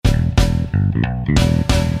Hello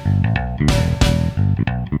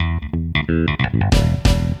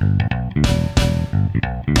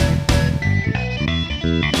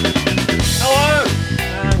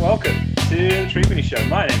and welcome to the Trupany Show.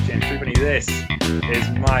 My name's James Trupany. This is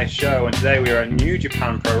my show, and today we are at New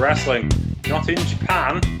Japan Pro Wrestling. Not in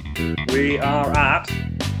Japan, we are at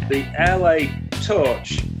the LA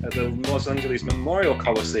Torch at the Los Angeles Memorial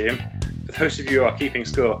Coliseum. For those of you who are keeping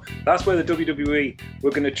score, that's where the WWE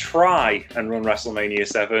were going to try and run WrestleMania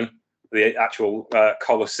 7, the actual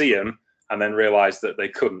Coliseum, and then realised that they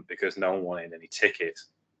couldn't because no one wanted any tickets.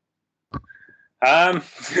 But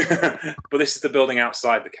this is the building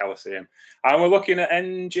outside the Coliseum. And we're looking at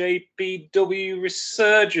NJPW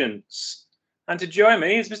Resurgence. And to join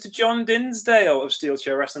me is Mr. John Dinsdale of Steel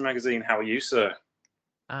Chair Wrestling Magazine. How are you, sir?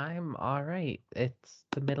 I'm all right. It's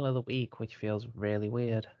the middle of the week, which feels really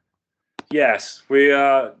weird. Yes, we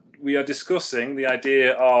are discussing the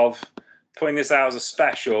idea of putting this out as a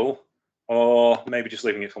special or maybe just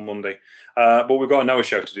leaving it for Monday. But we've got a Noah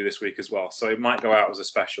show to do this week as well, so it might go out as a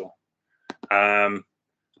special.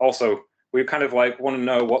 Also, we kind of like want to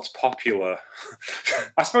know what's popular.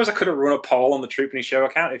 I suppose I could have run a poll on the Trupany Show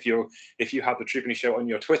account if you had the Trupany Show on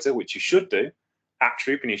your Twitter, which you should do, at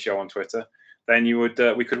Trupany Show on Twitter. Then you would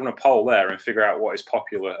we could run a poll there and figure out what is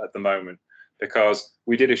popular at the moment, because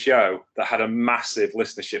we did a show that had a massive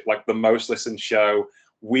listenership, like the most listened show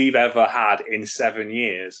we've ever had in 7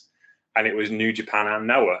 years, and it was New Japan and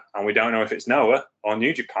Noah, and we don't know if it's Noah or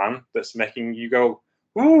New Japan that's making you go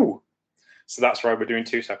ooh. So that's why we're doing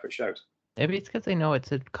two separate shows. Maybe it's because they know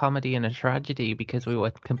it's a comedy and a tragedy, because we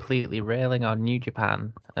were completely railing on New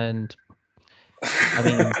Japan. And, I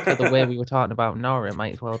mean, for the way we were talking about Noah, it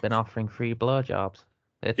might as well have been offering free blowjobs.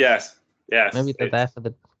 Yes. Maybe they're there for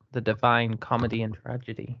the divine comedy and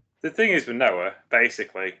tragedy. The thing is with Noah,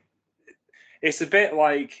 basically, it's a bit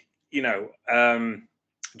like,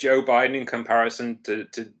 Joe Biden in comparison to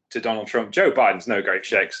Donald Trump. Joe Biden's no great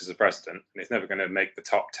shakes as a president, and he's never going to make the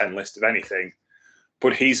top 10 list of anything,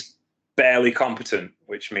 but he's barely competent,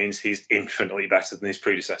 which means he's infinitely better than his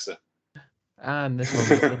predecessor. And this one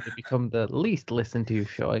was going to become the least listened to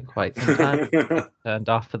show in quite some time. Turned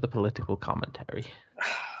off for the political commentary.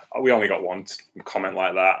 We only got one comment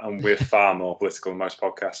like that, and we're far more political than most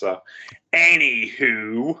podcasts are.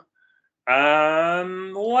 Anywho,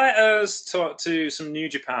 let us talk to some New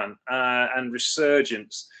Japan and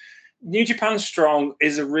Resurgence. New Japan Strong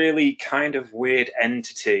is a really kind of weird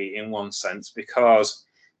entity in one sense, because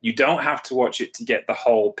you don't have to watch it to get the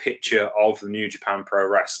whole picture of the New Japan Pro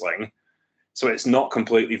Wrestling. So it's not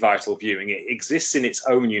completely vital viewing. It exists in its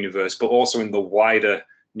own universe, but also in the wider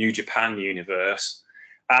New Japan universe.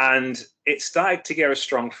 And it started to get a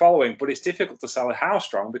strong following, but it's difficult to sell how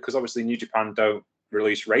strong, because obviously New Japan don't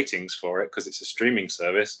release ratings for it because it's a streaming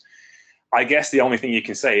service. I guess the only thing you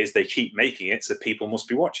can say is they keep making it, so people must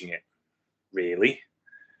be watching it, really.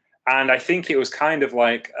 And I think it was kind of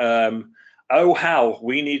like, oh hell,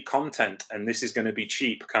 we need content, and this is going to be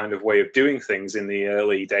cheap kind of way of doing things in the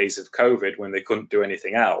early days of COVID, when they couldn't do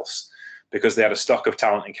anything else, because they had a stock of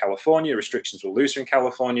talent in California. Restrictions were looser in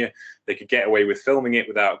California. They could get away with filming it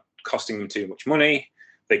without costing them too much money.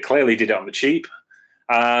 They clearly did it on the cheap.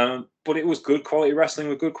 But it was good quality wrestling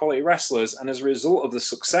with good quality wrestlers. And as a result of the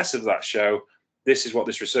success of that show, this is what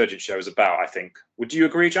this Resurgence show is about, I think. Would you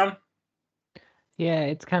agree, John? Yeah,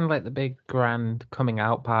 it's kind of like the big grand coming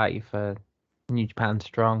out party for New Japan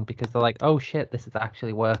Strong, because they're like, oh shit, this is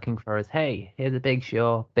actually working for us. Hey, here's a big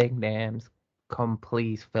show, big names. Come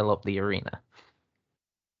please fill up the arena.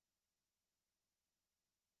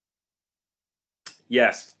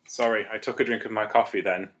 Yes. Sorry, I took a drink of my coffee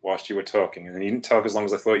then whilst you were talking, and you didn't talk as long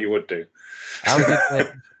as I thought you would do. I was just waiting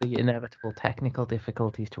for the inevitable technical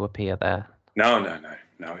difficulties to appear there. No,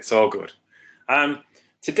 it's all good.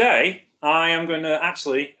 Today, I am going to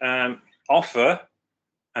actually offer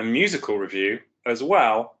a musical review as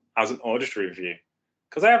well as an auditory review,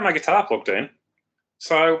 because I have my guitar plugged in.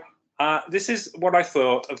 So this is what I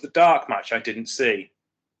thought of the dark match I didn't see.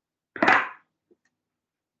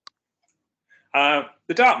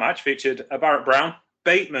 The dark match featured Barrett Brown,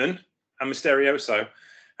 Bateman, and Mysterioso,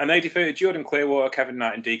 and they defeated Jordan Clearwater, Kevin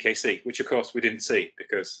Knight, and DKC, which of course we didn't see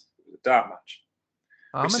because it was a dark match.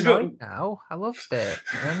 I'm annoyed now. I love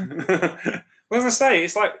Bateman. I was going to say,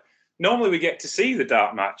 it's like, normally we get to see the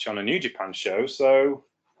dark match on a New Japan show, so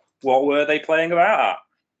what were they playing about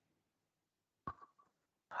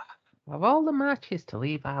at? Of all the matches to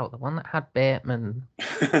leave out, the one that had Bateman.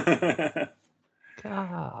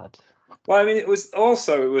 God. Well, I mean, it was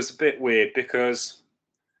a bit weird because,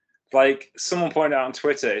 like, someone pointed out on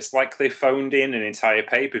Twitter, it's like they phoned in an entire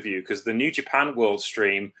pay-per-view, because the New Japan World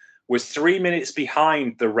stream was 3 minutes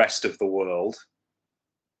behind the rest of the world.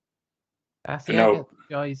 I get the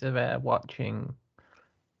joys of watching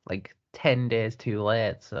like 10 days too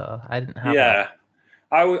late, so I didn't have that.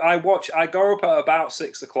 I go up at about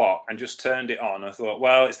 6 o'clock and just turned it on. I thought,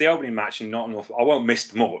 well, it's the opening match and not enough. I won't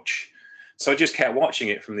miss much. So I just kept watching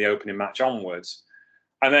it from the opening match onwards.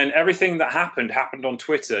 And then everything that happened on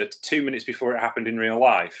Twitter 2 minutes before it happened in real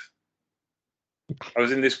life. I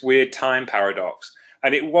was in this weird time paradox.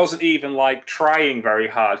 And it wasn't even like trying very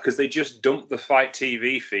hard because they just dumped the Fight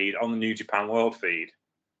TV feed on the New Japan World feed.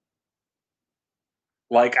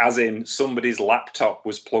 Like, as in somebody's laptop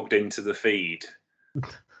was plugged into the feed.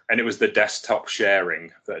 And it was the desktop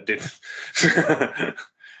sharing that did.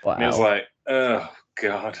 Wow. And it was like, oh,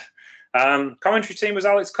 God. Commentary team was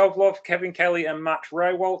Alex Kovlov, Kevin Kelly, and Matt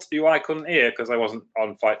Rehwoldt, who I couldn't hear because I wasn't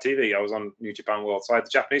on Fight TV. I was on New Japan World. So I had the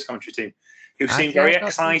Japanese commentary team, who seemed very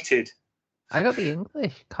excited. I got the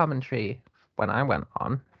English commentary when I went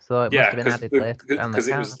on, so it must have been added later. Because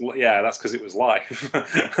it was, that's because it was live.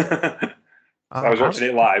 So I was watching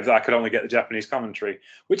it live. I could only get the Japanese commentary,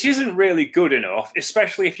 which isn't really good enough,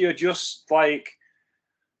 especially if you're just like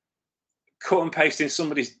cut and paste in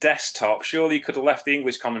somebody's desktop. Surely you could have left the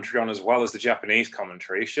English commentary on as well as the Japanese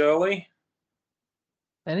commentary, surely.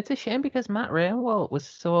 And it's a shame because Matt Rehwoldt was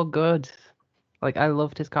so good. Like, I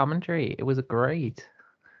loved his commentary. It was great.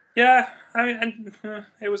 Yeah, I mean,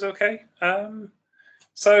 it was okay.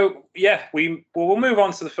 So yeah, we'll move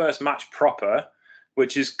on to the first match proper,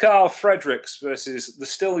 which is Carl Fredericks versus the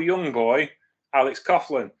still young boy, Alex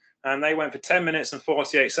Coughlin. And they went for 10 minutes and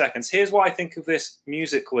 48 seconds. Here's what I think of this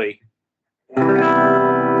musically.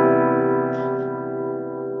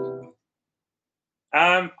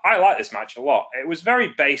 I like this match a lot. It was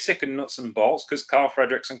very basic and nuts and bolts because Carl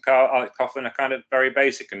Fredericks and Alex Coughlin are kind of very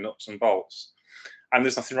basic and nuts and bolts. And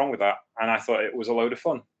there's nothing wrong with that. And I thought it was a load of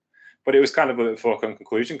fun. But it was kind of a foregone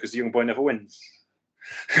conclusion because the young boy never wins.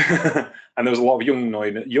 And there was a lot of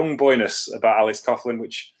young boyness about Alex Coughlin,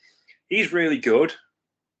 which he's really good.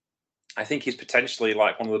 I think he's potentially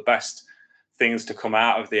like one of the best things to come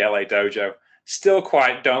out of the LA dojo. Still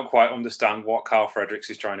don't quite understand what Carl Fredericks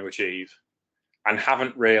is trying to achieve. And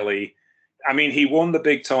haven't really. I mean, he won the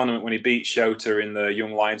big tournament when he beat Shota in the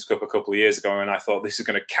Young Lions Cup a couple of years ago, and I thought this is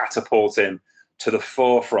going to catapult him to the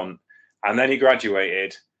forefront. And then he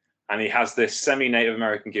graduated, and he has this semi-Native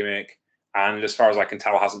American gimmick, and as far as I can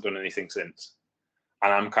tell, hasn't done anything since.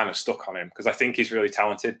 And I'm kind of stuck on him because I think he's really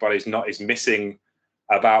talented, but he's missing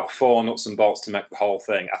about 4 nuts and bolts to make the whole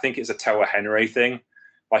thing. I think it's a Toa Henry thing.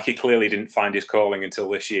 Like, he clearly didn't find his calling until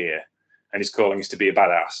this year, and his calling is to be a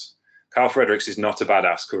badass. Carl Fredericks is not a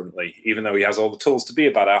badass currently. Even though he has all the tools to be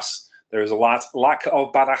a badass, there is a lack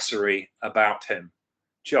of badassery about him.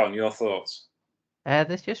 John, your thoughts?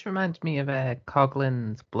 This just reminds me of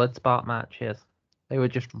Coughlin's Bloodsport matches. They were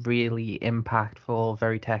just really impactful,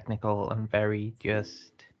 very technical, and very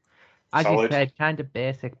just, as you said, kind of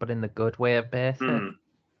basic, but in the good way of basic.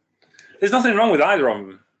 There's nothing wrong with either of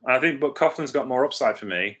them, I think, but Coughlin's got more upside for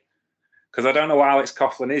me. Because I don't know what Alex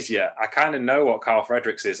Coughlin is yet. I kind of know what Carl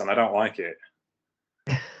Fredericks is, and I don't like it.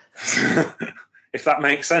 If that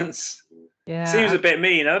makes sense. Yeah. Seems a bit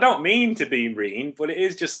mean. I don't mean to be mean, but it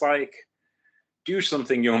is just like, do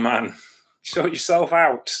something, young man. Sort yourself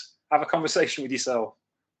out. Have a conversation with yourself.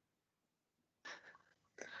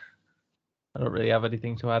 I don't really have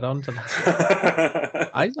anything to add on to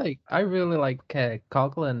that. I really like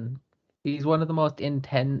Coughlin. He's one of the most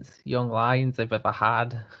intense young lions I've ever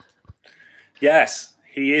had. Yes,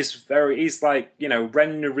 he is he's like,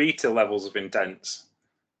 Ren Narita levels of intense.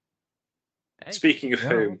 Hey, speaking of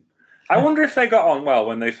whom, I wonder if they got on well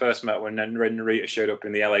when they first met when Ren Narita showed up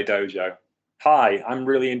in the LA dojo. Hi, I'm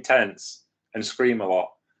really intense and scream a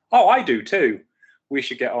lot. Oh, I do too. We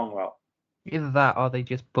should get on well. Either that or they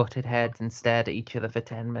just butted heads and stared at each other for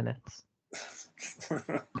 10 minutes.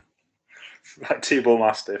 Like 2 bull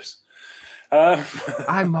mastiffs.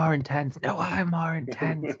 I'm more intense. No, I'm more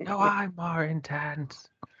intense. No, I'm more intense.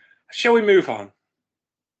 Shall we move on?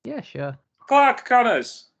 Yeah, sure. Clark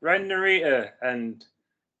Connors, Ren Narita, and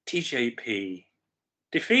TJP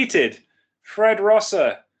defeated Fred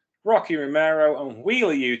Rosser, Rocky Romero, and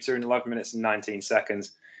Wheeler Yuta in 11 minutes and 19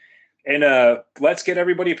 seconds in a let's get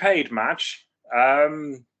everybody paid match.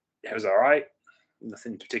 It was all right.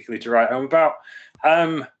 Nothing particularly to write home about.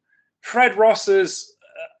 Fred Rosser's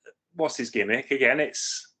what's his gimmick again?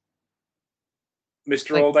 It's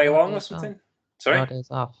Mr. All Day Long or something. Sorry? No Days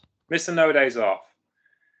Off. Mr. No Days Off.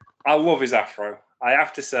 I love his afro. I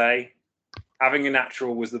have to say, having a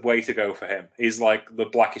natural was the way to go for him. He's like the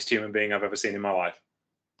blackest human being I've ever seen in my life.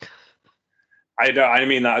 I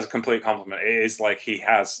mean that as a complete compliment. It is like he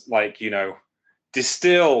has, like,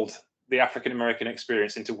 distilled the African American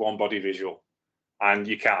experience into one body visual, and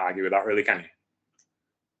you can't argue with that, really, can you?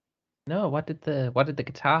 No, what did the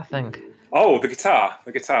guitar think? Oh, the guitar.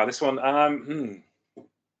 This one.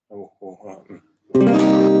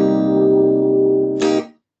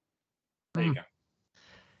 There you go.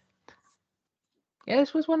 Yeah,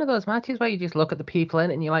 this was one of those matches where you just look at the people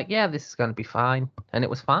in it and you're like, yeah, this is going to be fine. And it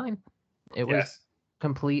was fine. It was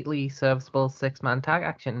completely serviceable 6-man tag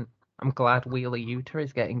action. I'm glad Wheeler Yuta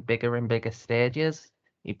is getting bigger and bigger stages.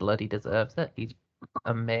 He bloody deserves it. He's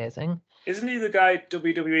amazing. Isn't he the guy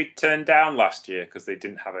WWE turned down last year because they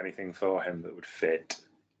didn't have anything for him that would fit?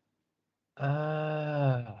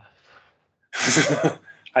 I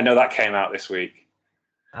know that came out this week.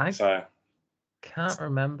 I can't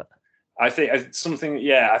remember. I think something.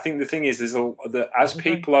 Yeah, I think the thing is, as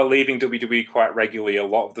people are leaving WWE quite regularly, a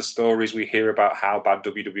lot of the stories we hear about how bad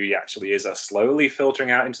WWE actually is are slowly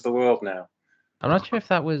filtering out into the world now. I'm not sure if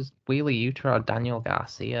that was Wheeler Yuta or Daniel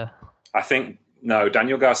Garcia. I think no,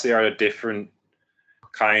 Daniel Garcia had a different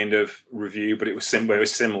kind of review, but it was similar. It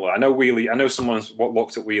was similar. I know someone's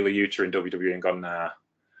looked at Wheeler Yuta in WWE and gone, nah.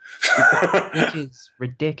 Which is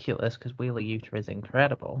ridiculous because Wheeler Yuta is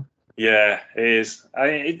incredible. Yeah, it is.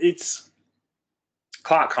 It's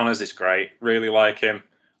Clark Connors is great. Really like him.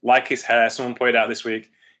 Like his hair. Someone pointed out this week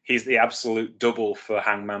he's the absolute double for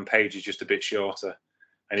Hangman Page. He's just a bit shorter,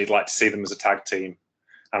 and he'd like to see them as a tag team.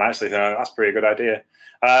 And I actually think that's a pretty good idea.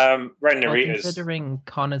 Ren Narita's, considering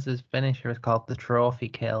Connors' finisher is called the Trophy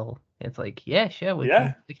Kill, it's like, yeah, sure, we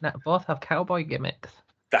can both have cowboy gimmicks.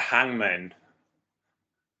 The Hangman.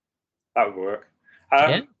 That would work.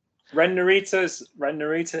 Ren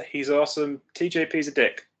Narita, he's awesome. TJP's a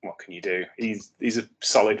dick. What can you do? He's a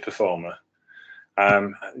solid performer.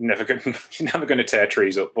 Never going to tear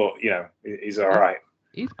trees up, but he's all right.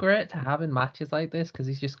 He's great to have in matches like this because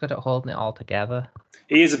he's just good at holding it all together.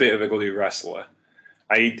 He is a bit of a good wrestler.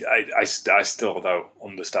 I still don't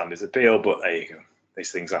understand his appeal, but there you go.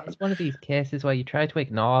 These things happen. It's one of these cases where you try to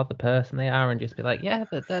ignore the person they are and just be like, yeah,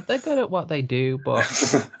 they're good at what they do, but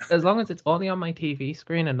as long as it's only on my TV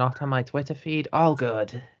screen and not on my Twitter feed, all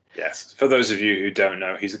good. Yes. For those of you who don't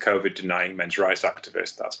know, he's a COVID-denying men's rights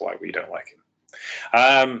activist. That's why we don't like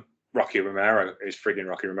him. Rocky Romero is friggin'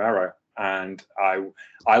 Rocky Romero. And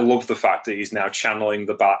I love the fact that he's now channeling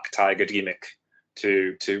the Black Tiger gimmick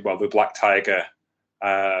to the Black Tiger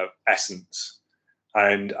essence.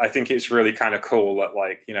 And I think it's really kind of cool that,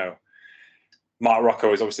 Mark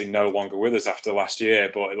Rocco is obviously no longer with us after last year,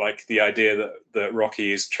 but the idea that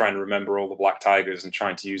Rocky is trying to remember all the Black Tigers and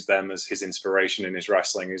trying to use them as his inspiration in his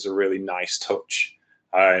wrestling is a really nice touch.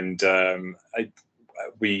 And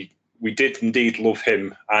we did indeed love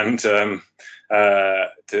him. And I've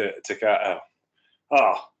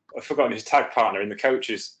forgotten his tag partner in the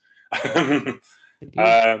coaches. It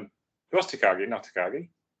was Takagi, not Takagi.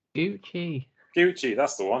 Gucci,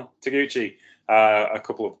 that's the one. Taguchi. A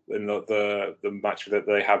couple of in the match that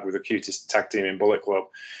they had with the cutest tag team in Bullet Club.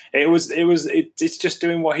 It's just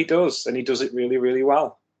doing what he does, and he does it really, really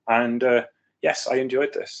well. And yes, I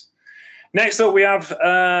enjoyed this. Next up, we have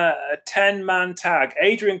a 10-man tag.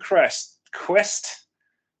 Adrian Quest, Chris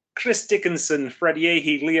Dickinson, Freddie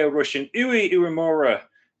Yehi, Leo Rush, and Ui Uemura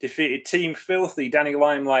defeated Team Filthy, Danny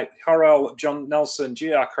Limelight, Harrell, John Nelson,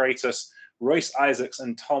 GR Kratos, Royce Isaacs,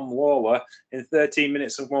 and Tom Lawler in 13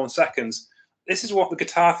 minutes and 1 second. This is what the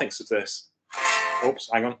guitar thinks of this. Oops,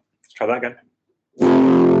 hang on. Let's try that again.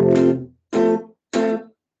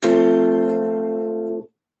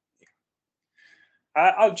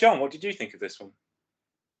 John, what did you think of this one?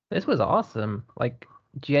 This was awesome.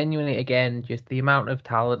 Genuinely, again, just the amount of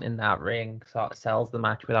talent in that ring sort of sells the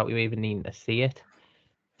match without you even needing to see it.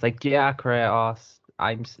 It's like GR Kratos.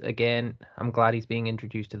 I'm glad he's being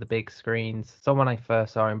introduced to the big screens. Someone I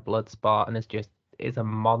first saw in Bloodsport and is a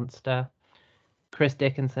monster. Chris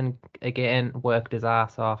Dickinson, again, worked his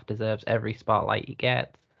ass off, deserves every spotlight he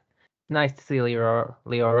gets. Nice to see Leo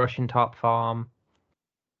Rush in top form.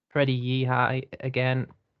 Freddie Yehi, again,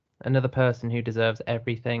 another person who deserves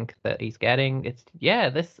everything that he's getting.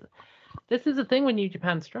 This is the thing with New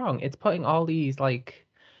Japan Strong. It's putting all these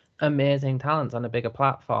amazing talents on a bigger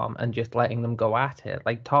platform and just letting them go at it.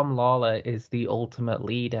 Tom Lawler is the ultimate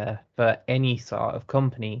leader for any sort of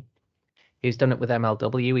company. He's done it with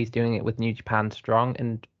MLW, he's doing it with New Japan Strong,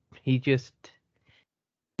 and he's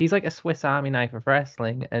like a Swiss Army knife of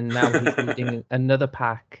wrestling, and now he's leading another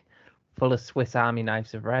pack full of Swiss Army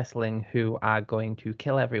knives of wrestling who are going to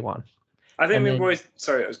kill everyone. I think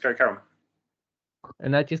sorry, it was Gary Caron.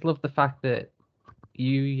 And I just love the fact that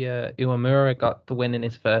Yuya Uemura got the win in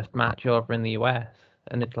his first match over in the US,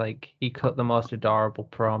 and it's like he cut the most adorable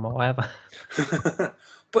promo ever.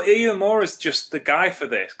 But Uemura's just the guy for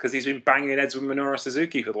this because he's been banging heads with Minoru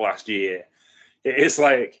Suzuki for the last year. It is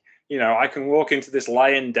like, I can walk into this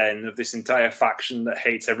lion den of this entire faction that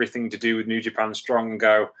hates everything to do with New Japan Strong and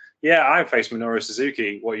go, yeah, I faced Minoru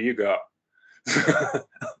Suzuki. What you got?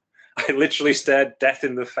 I literally stared death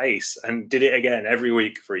in the face and did it again every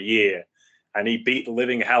week for a year. And he beat the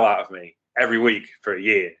living hell out of me every week for a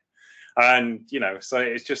year. And, so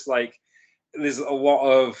it's just like, there's a lot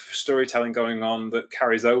of storytelling going on that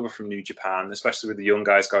carries over from New Japan, especially with the young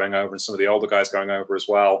guys going over and some of the older guys going over as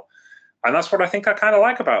well. And that's what I think I kind of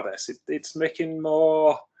like about this. It's making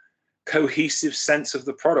more cohesive sense of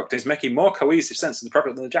the product. It's making more cohesive sense of the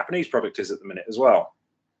product than the Japanese product is at the minute as well.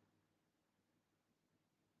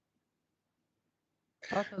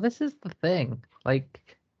 Also, this is the thing.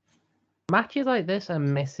 Like, matches like this are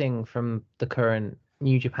missing from the current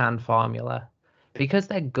New Japan formula because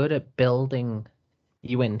they're good at building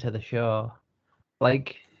you into the show.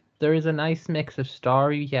 Like, there is a nice mix of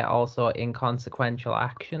story yet also inconsequential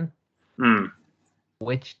action,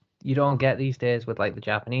 which you don't get these days with like the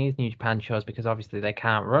Japanese New Japan shows because obviously they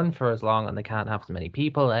can't run for as long and they can't have so many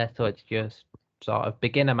people there. So it's just sort of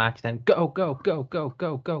begin a match, then go, go, go, go,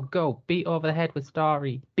 go, go, go, beat over the head with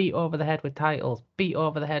story, beat over the head with titles, beat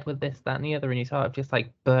over the head with this, that, and the other, and you sort of just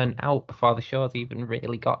like burn out before the show's even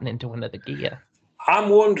really gotten into another gear. I'm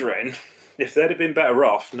wondering if they'd have been better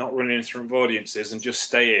off not running into front of audiences and just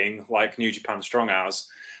staying like New Japan Strong has.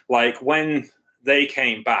 Like when they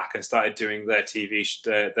came back and started doing their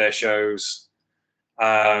their shows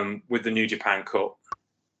with the New Japan Cup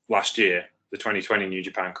last year, the 2020 New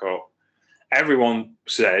Japan Cup, everyone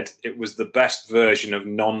said it was the best version of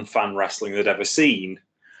non-fan wrestling they'd ever seen.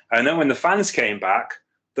 And then when the fans came back,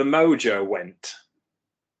 the mojo went,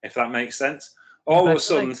 if that makes sense. All of a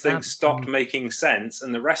sudden, things stopped making sense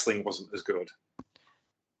and the wrestling wasn't as good.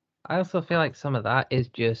 I also feel like some of that is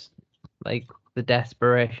just like the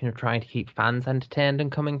desperation of trying to keep fans entertained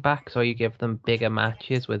and coming back. So you give them bigger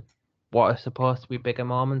matches with what are supposed to be bigger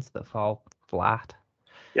moments that fall flat.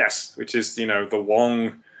 Yes, which is, the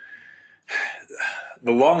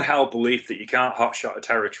long-held belief that you can't hotshot a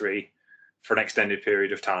territory for an extended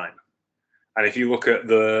period of time. And if you look at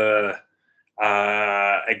the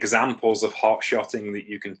examples of hotshotting that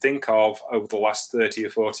you can think of over the last 30 or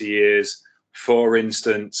 40 years, for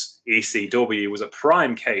instance, ECW was a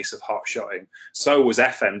prime case of hotshotting. So was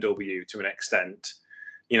FMW to an extent.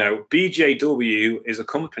 BJW is a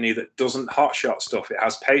company that doesn't hotshot stuff. It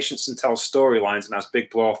has patience and tells storylines and has big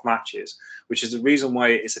blow-off matches, which is the reason why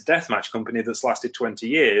it's a deathmatch company that's lasted 20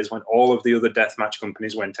 years when all of the other deathmatch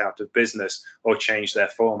companies went out of business or changed their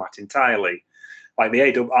format entirely. Like the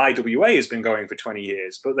IWA has been going for 20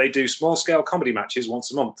 years, but they do small-scale comedy matches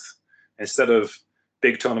once a month instead of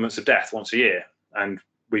big tournaments of death once a year and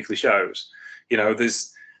weekly shows.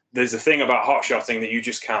 There's a thing about hotshotting that you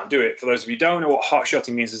just can't do it. For those of you who don't know what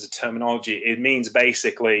hotshotting means as a terminology, it means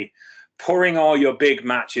basically pouring all your big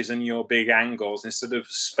matches and your big angles instead of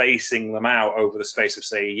spacing them out over the space of,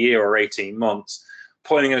 say, a year or 18 months,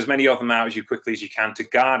 pulling as many of them out as you quickly as you can to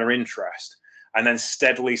garner interest and then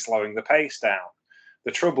steadily slowing the pace down.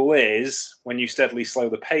 The trouble is, when you steadily slow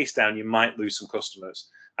the pace down, you might lose some customers.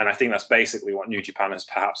 And I think that's basically what New Japan has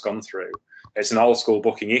perhaps gone through. It's an old school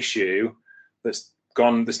booking issue that's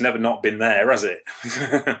never not been there, has it?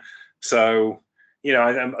 So,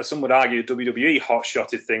 some would argue WWE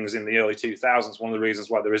hot-shotted things in the early 2000s, one of the reasons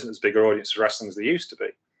why there isn't as big an audience for wrestling as there used to be.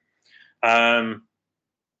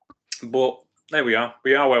 But there we are.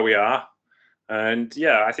 We are where we are. And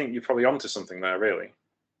yeah, I think you're probably onto something there, really.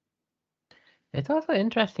 It's also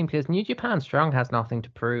interesting because New Japan Strong has nothing to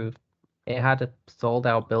prove. It had a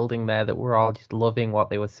sold-out building there that were all just loving what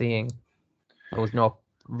they were seeing. There was no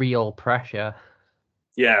real pressure.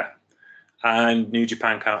 Yeah, and New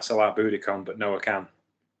Japan can't sell out Budokan, but Noah can.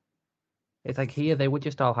 It's like here, they were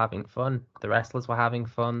just all having fun. The wrestlers were having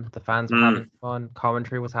fun. The fans were having fun.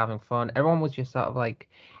 Commentary was having fun. Everyone was just sort of like,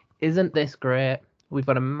 isn't this great? We've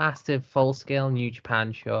got a massive full-scale New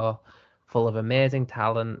Japan show full of amazing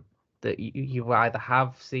talent that you either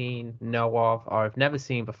have seen, know of, or have never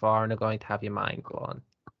seen before and are going to have your mind blown.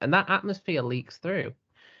 And that atmosphere leaks through.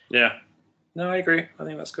 Yeah. No, I agree. I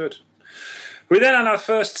think that's good. We then had our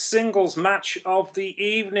first singles match of the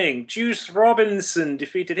evening. Juice Robinson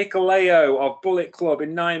defeated Hikuleo of Bullet Club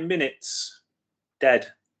in 9 minutes.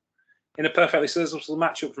 Dead. In a perfectly serviceable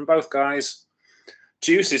matchup from both guys.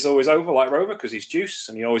 Juice is always over like Rover because he's Juice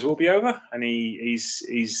and he always will be over. And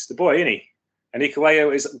he's the boy, isn't he? And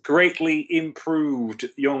Hikuleo is a greatly improved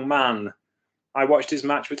young man I watched his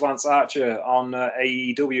match with Lance Archer on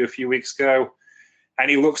AEW a few weeks ago, and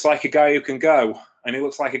he looks like a guy who can go, and he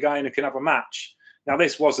looks like a guy who can have a match. Now,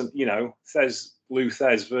 this wasn't, Lou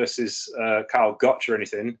Thez versus Kyle Gotch or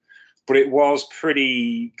anything, but it was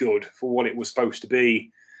pretty good for what it was supposed to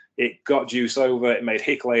be. It got Juice over. It made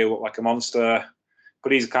Hikuleo look like a monster,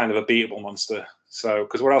 but he's kind of a beatable monster. So,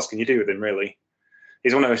 because what else can you do with him, really?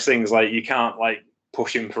 He's one of those things, like, you can't, like,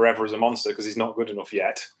 push him forever as a monster because he's not good enough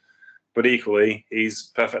yet. But equally,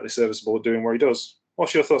 he's perfectly serviceable at doing what he does.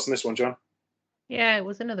 What's your thoughts on this one, John? Yeah, it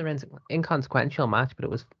was another inconsequential match, but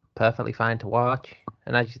it was perfectly fine to watch.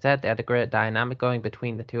 And as you said, they had a great dynamic going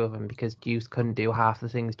between the two of them because Juice couldn't do half the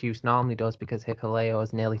things Juice normally does because Hikuleo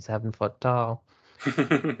is nearly 7 foot tall.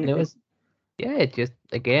 And it was, yeah, it just,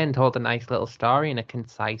 again, told a nice little story in a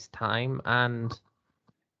concise time. And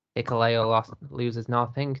Hikuleo loses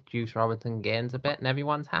nothing, Juice Robinson gains a bit, and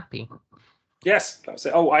everyone's happy. Yes, that's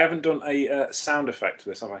it. Oh, I haven't done a sound effect for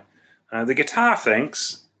this, have I? The guitar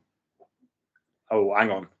thinks... Oh,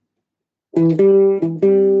 hang on. There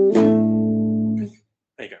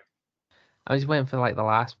you go. I was waiting for like the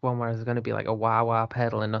last one where there's going to be like a wah-wah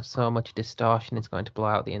pedal and not so much distortion it's going to blow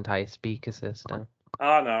out the entire speaker system.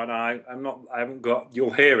 Oh, no, I'm not. I haven't got...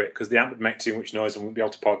 You'll hear it because the amp would make too much noise and won't be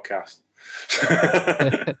able to podcast.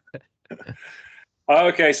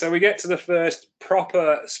 Okay, so we get to the first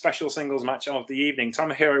proper special singles match of the evening.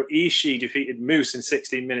 Tomohiro Ishii defeated Moose in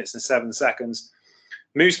 16 minutes and 7 seconds.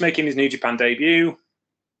 Moose making his New Japan debut.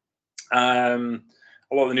 A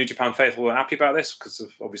lot of the New Japan faithful were happy about this because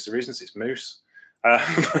of obvious reasons. It's Moose.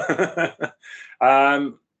 It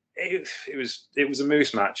was a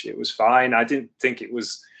Moose match. It was fine. I didn't think it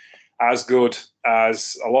was as good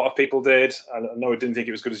as a lot of people did. I know I didn't think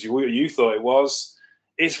it was good as you thought it was.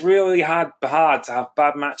 It's really hard to have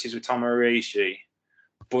bad matches with Tomohiro Ishii,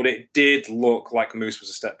 but it did look like Moose was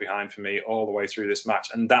a step behind for me all the way through this match.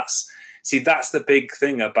 And that's the big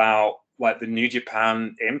thing about like the New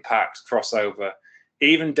Japan Impact crossover.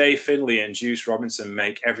 Even Dave Finlay and Juice Robinson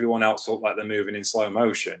make everyone else look like they're moving in slow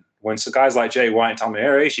motion. When some guys like Jay White and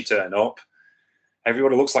Tomohiro Ishii turn up,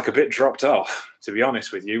 everybody looks like a bit dropped off, to be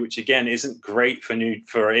honest with you, which again isn't great for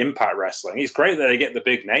Impact Wrestling. It's great that they get the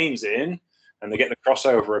big names in and they get the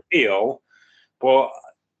crossover appeal, but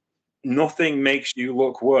nothing makes you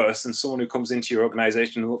look worse than someone who comes into your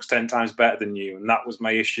organization and looks 10 times better than you. And that was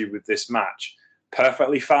my issue with this match.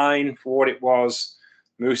 Perfectly fine for what it was.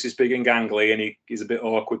 Moose is big and gangly, and he's a bit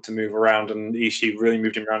awkward to move around, and Ishii really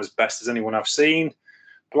moved him around as best as anyone I've seen.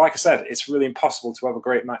 But like I said, it's really impossible to have a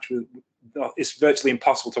great match with... It's virtually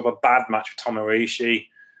impossible to have a bad match with Tomohiro Ishii.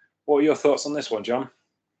 What are your thoughts on this one, John?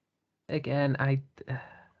 Again, I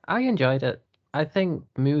enjoyed it. I think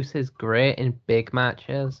Moose is great in big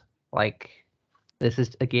matches. Like, this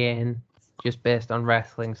is, again, just based on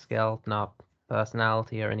wrestling skill, not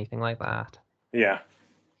personality or anything like that. Yeah.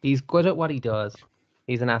 He's good at what he does.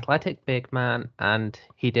 He's an athletic big man, and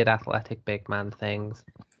he did athletic big man things.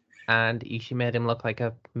 And Ishii made him look like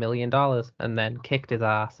 $1 million and then kicked his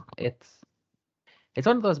ass. It's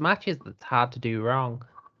one of those matches that's hard to do wrong,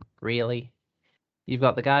 really. You've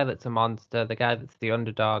got the guy that's a monster, the guy that's the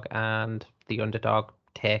underdog, and the underdog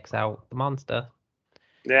takes out the monster.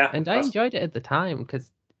 Yeah. And I enjoyed it at the time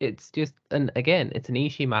because it's just, and again, it's an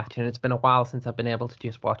Ishii match, and it's been a while since I've been able to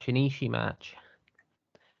just watch an Ishii match.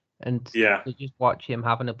 And yeah, to just watch him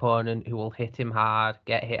have an opponent who will hit him hard,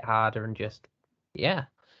 get hit harder, and just,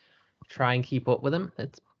 try and keep up with him.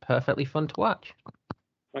 It's perfectly fun to watch.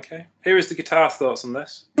 Okay. Here is the guitar thoughts on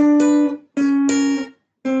this.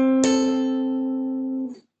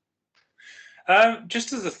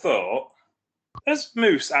 Just as a thought, has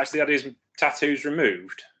Moose actually had his tattoos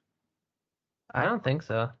removed? I don't think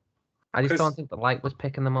so. I just don't think the light was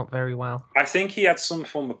picking them up very well. I think he had some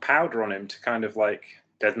form of powder on him to kind of like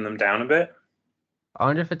deaden them down a bit. I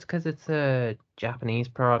wonder if it's because it's a Japanese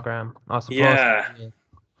program. Yeah.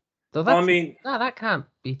 So that's, no, that can't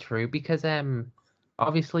be true because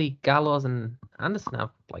obviously Gallows and Anderson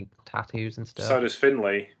have like tattoos and stuff. So does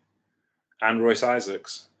Finlay and Royce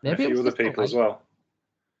Isaacs. Maybe and a few other people as well.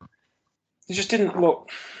 It just didn't look...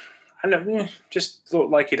 I know, just looked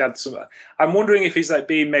like he'd had some... I'm wondering if he's like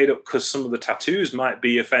being made up because some of the tattoos might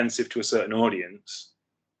be offensive to a certain audience.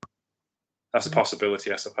 That's a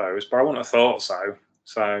possibility, I suppose. But I wouldn't have thought so.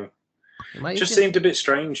 So it just seemed a bit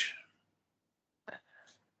strange.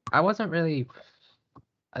 I didn't really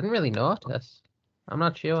notice. I'm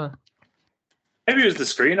not sure. Maybe it was the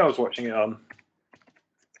screen I was watching it on.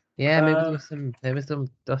 Yeah, maybe there was some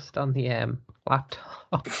dust on the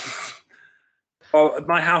laptop. Well,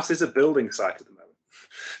 my house is a building site at the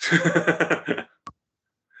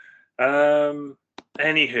moment.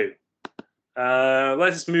 Anywho,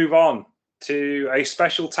 Let's move on to a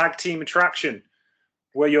special tag team attraction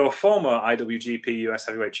where your former IWGP US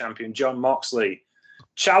Heavyweight Champion Jon Moxley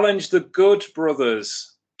challenged the Good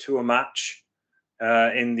Brothers to a match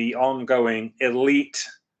in the ongoing Elite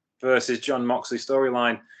versus Jon Moxley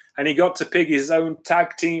storyline. And he got to pick his own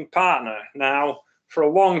tag team partner. Now, for a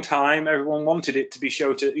long time, everyone wanted it to be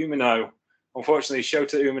Shota Umino. Unfortunately,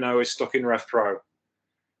 Shota Umino is stuck in Rev Pro,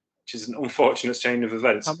 which is an unfortunate chain of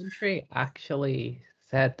events. Commentary actually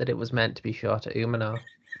said that it was meant to be Shota Umino.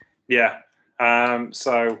 Yeah,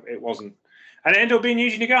 so it wasn't. And it ended up being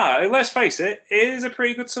Yuji Nagata. Let's face it, it is a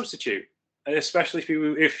pretty good substitute, especially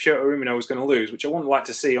if Shota Umino was going to lose, which I wouldn't like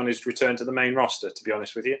to see on his return to the main roster, to be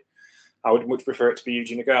honest with you. I would much prefer it to be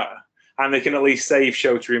Yuji Nagata. And they can at least save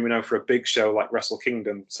Shota Umino for a big show like Wrestle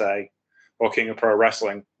Kingdom, say, or King of Pro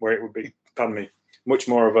Wrestling, where it would be, much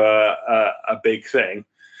more of a big thing.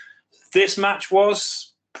 This match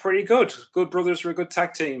was pretty good. Good Brothers are a good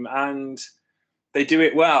tag team, and they do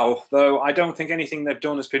it well, though I don't think anything they've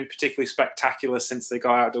done has been particularly spectacular since they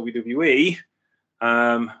got out of WWE.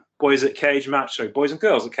 Boys and Girls at Cage Match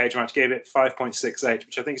gave it 5.68,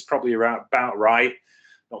 which I think is probably about right.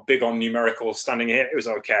 Not big on numerical standing here. It was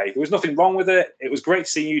okay. There was nothing wrong with it. It was great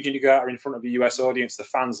to see Yuji Nagata in front of a US audience. The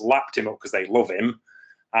fans lapped him up because they love him.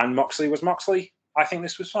 And Moxley was Moxley. I think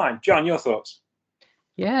this was fine. John, your thoughts?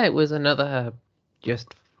 Yeah, it was another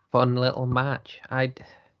just fun little match. I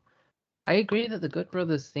agree that the Good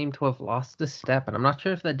Brothers seem to have lost a step, and I'm not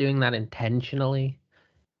sure if they're doing that intentionally.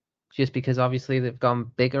 Just because obviously they've gone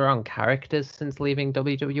bigger on characters since leaving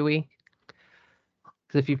WWE.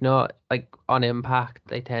 Because if you've not, like, on Impact,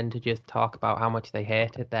 they tend to just talk about how much they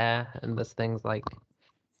hate it there, and there's things like,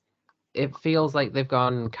 it feels like they've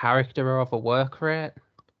gone character over work rate,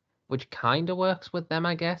 which kind of works with them,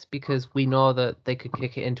 I guess, because we know that they could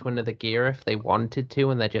kick it into another gear if they wanted to,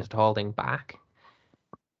 and they're just holding back.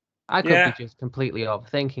 I could be just completely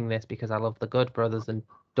overthinking this because I love the Good Brothers and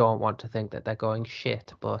don't want to think that they're going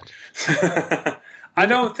shit, but I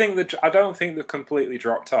don't think they've completely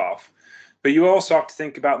dropped off. But you also have to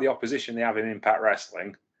think about the opposition they have in Impact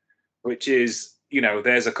Wrestling, which is,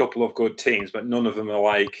 there's a couple of good teams, but none of them are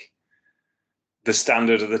like the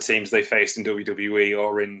standard of the teams they faced in WWE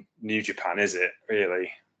or in New Japan, is it,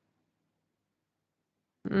 really?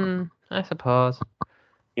 I suppose.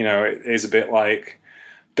 It is a bit like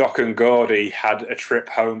Doc and Gordy had a trip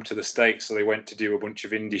home to the States, so they went to do a bunch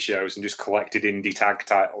of indie shows and just collected indie tag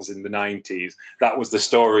titles in the 90s. That was the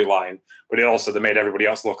storyline. But it also, they made everybody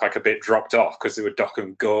else look like a bit dropped off because they were Doc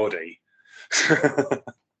and Gordy.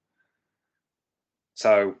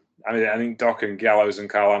 So, I think Doc and Gallows and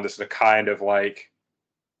Carl Anderson are kind of like,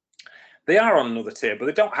 they are on another tier, but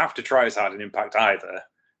they don't have to try as hard in Impact either,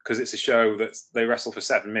 because it's a show that they wrestle for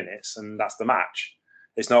 7 minutes and that's the match.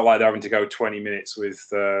 It's not like they're having to go 20 minutes with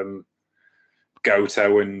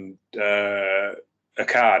Goto and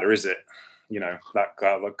Okada, is it?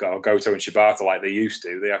 Goto and Shibata like they used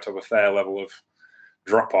to. They have to have a fair level of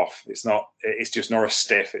drop off. It's just not as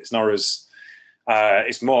stiff. It's not as.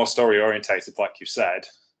 It's more story orientated, like you said.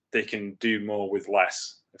 They can do more with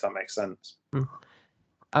less, if that makes sense.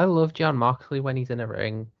 I love Jon Moxley when he's in a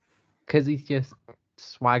ring because he's just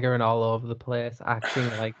swaggering all over the place, acting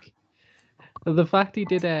like. The fact he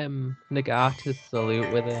did Nagata's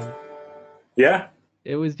salute with him. Yeah.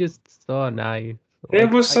 It was just so nice.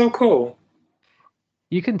 It was so cool.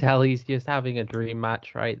 You can tell he's just having a dream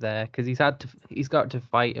match right there because he's got to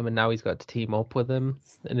fight him and now he's got to team up with him,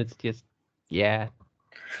 and it's just it's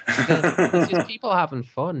just people having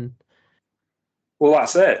fun. Well,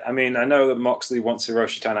 that's it. I mean, I know that Moxley wants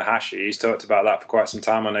Hiroshi Tanahashi. He's talked about that for quite some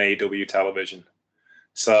time on AEW television,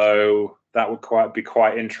 so that would be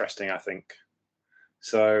quite interesting, I think.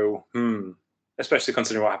 So, especially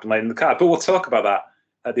considering what happened later in the card. But we'll talk about that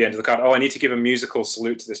at the end of the card. Oh, I need to give a musical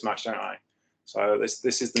salute to this match, don't I? So this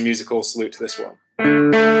is the musical salute to this one.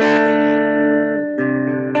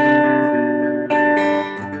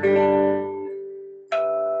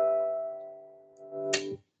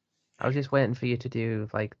 I was just waiting for you to do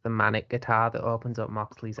like the manic guitar that opens up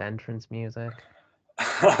Moxley's entrance music.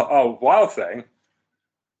 Oh, Wild Thing?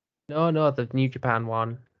 No, the New Japan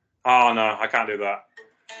one. Oh, no, I can't do that.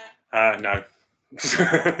 No.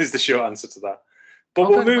 is the short answer to that. But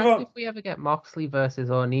we'll move on. If we ever get Moxley versus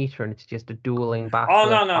Onita and it's just a dueling battle. Oh,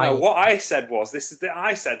 no. What I said was,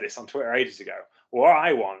 I said this on Twitter ages ago. What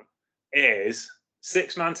I want is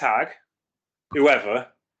 6-man tag, whoever,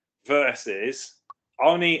 versus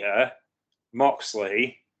Onita,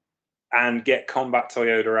 Moxley, and get Combat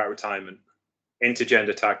Toyota out of retirement.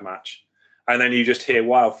 Intergender tag match. And then you just hear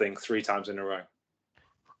Wild Thing 3 times in a row.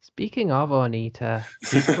 Speaking of Onita,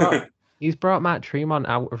 He's brought Matt Tremont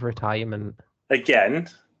out of retirement. Again.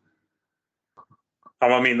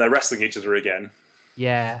 I mean, they're wrestling each other again.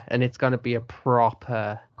 Yeah, and it's going to be a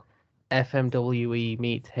proper FMWE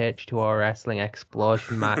meets H2O Wrestling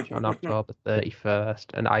Explosion match on October 31st,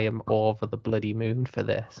 and I am over the bloody moon for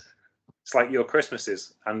this. It's like your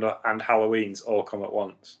Christmases and Halloweens all come at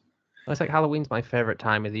once. It's like Halloween's my favorite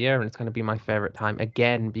time of the year, and it's going to be my favorite time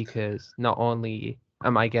again because not only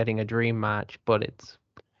am I getting a dream match, but it's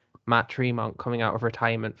Matt Tremont coming out of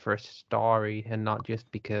retirement for a story, and not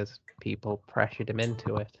just because people pressured him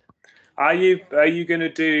into it. Are you going to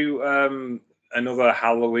do another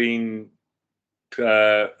Halloween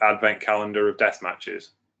advent calendar of death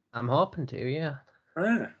matches? I'm hoping to, yeah.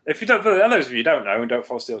 If you don't, for those of you who don't know and don't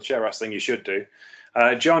follow Steel Chair Wrestling, you should do.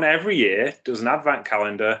 John every year does an advent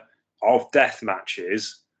calendar of death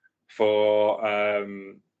matches for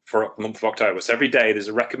the month of October. So every day there's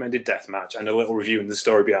a recommended death match and a little review and the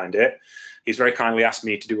story behind it. He's very kindly asked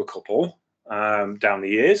me to do a couple down the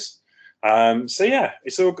years. So yeah,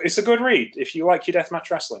 it's a good read if you like your deathmatch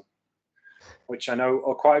wrestling, which I know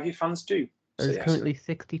quite a few fans do. There's currently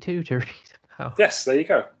 62 to read about. Yes, there you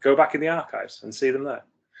go. Go back in the archives and see them there.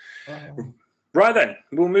 Oh. Right then,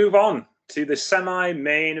 we'll move on to the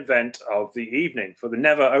semi-main event of the evening for the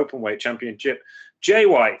Never Openweight Championship. Jay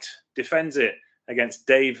White defends it against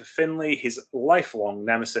Dave Finlay, his lifelong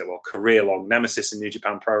nemesis, well, career-long nemesis in New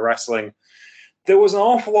Japan Pro Wrestling. There was an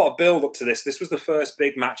awful lot of build-up to this. This was the first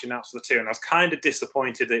big match announced for the two, and I was kind of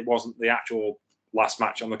disappointed that it wasn't the actual last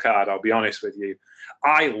match on the card, I'll be honest with you.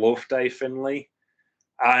 I love Dave Finlay,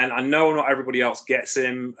 and I know not everybody else gets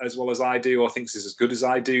him as well as I do or thinks he's as good as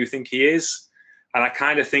I do think he is. And I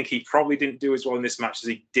kind of think he probably didn't do as well in this match as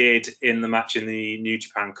he did in the match in the New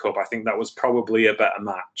Japan Cup. I think that was probably a better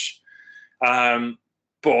match.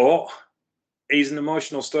 But he's an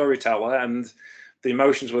emotional storyteller, and the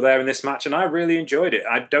emotions were there in this match, and I really enjoyed it.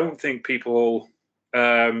 I don't think people...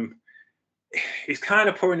 he's kind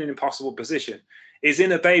of put in an impossible position. He's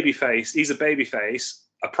a babyface,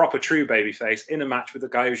 a proper true babyface, in a match with a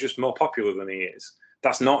guy who's just more popular than he is.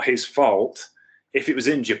 That's not his fault. If it was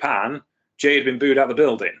in Japan, Jay had been booed out of the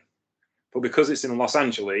building. But because it's in Los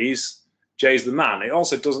Angeles, Jay's the man. It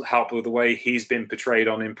also doesn't help with the way he's been portrayed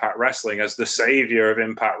on Impact Wrestling as the savior of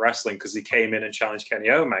Impact Wrestling, because he came in and challenged Kenny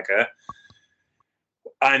Omega.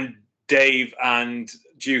 And Dave and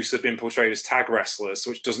Juice have been portrayed as tag wrestlers,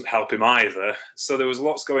 which doesn't help him either. So there was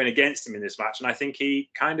lots going against him in this match, and I think he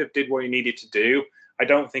kind of did what he needed to do. I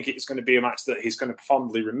don't think it's going to be a match that he's going to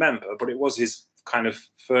fondly remember, but it was his kind of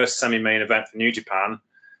first semi-main event for New Japan,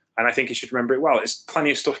 and I think he should remember it well. It's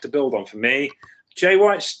plenty of stuff to build on for me. Jay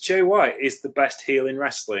White is the best heel in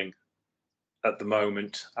wrestling at the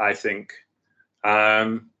moment, I think. What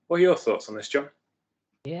are your thoughts on this, John?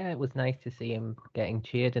 Yeah, it was nice to see him getting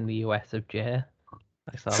cheered in the US of Jay.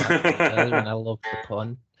 I saw that earlier, and I loved the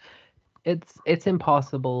pun. It's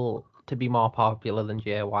impossible to be more popular than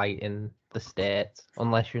Jay White in the States,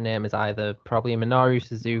 unless your name is either probably Minoru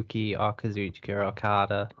Suzuki or Kazuchika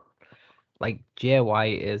Okada. Like, Jay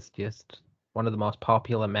White is just one of the most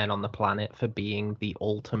popular men on the planet for being the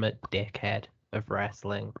ultimate dickhead of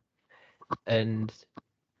wrestling. And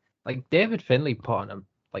like, David Finlay put on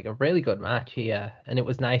a really good match here, and it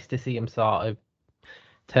was nice to see him sort of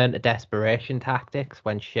turn to desperation tactics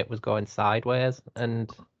when shit was going sideways, and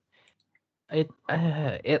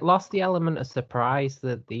it lost the element of surprise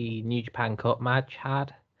that the New Japan Cup match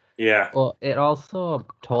had. Yeah. But it also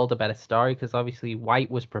told a better story, because obviously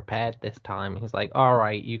White was prepared this time. He's like, all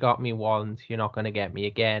right, you got me once, you're not going to get me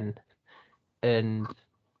again. And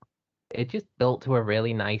it just built to a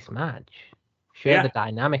really nice match. Sure, yeah. The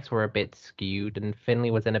dynamics were a bit skewed, and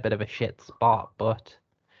Finlay was in a bit of a shit spot, but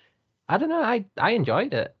I don't know, I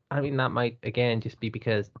enjoyed it. I mean, that might, again, just be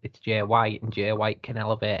because it's Jay White, and Jay White can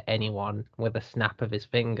elevate anyone with a snap of his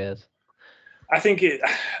fingers. I think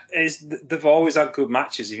they've always had good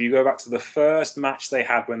matches. If you go back to the first match they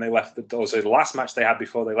had when they left the dojo, so the last match they had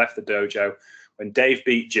before they left the dojo, when Dave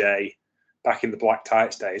beat Jay back in the Black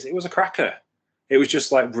Tights days, it was a cracker. It was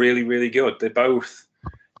just like really, really good. They both,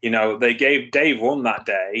 Dave won that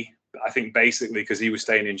day, I think basically because he was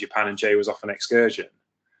staying in Japan and Jay was off an excursion.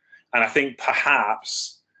 And I think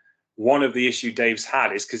perhaps one of the issues Dave's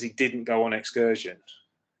had is because he didn't go on excursion.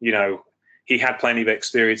 He had plenty of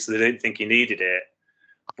experience, so they didn't think he needed it,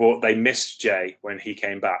 but they missed Jay when he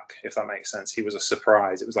came back, if that makes sense. He was a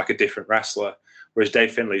surprise. It was like a different wrestler, whereas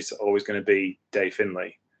Dave Finlay's always going to be Dave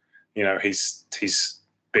Finlay. He's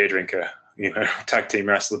beer drinker, tag team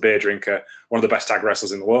wrestler, beer drinker, one of the best tag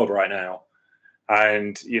wrestlers in the world right now.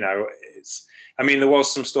 And, there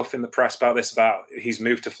was some stuff in the press about this, about he's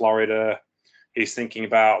moved to Florida. He's thinking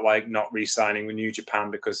about like not re-signing with New Japan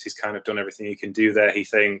because he's kind of done everything he can do there, he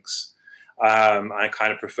thinks. I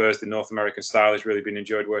kind of prefers the North American style. He's really been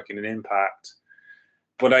enjoyed working in Impact.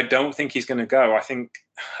 But I don't think he's going to go.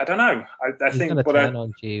 I don't know. I He's think gonna turn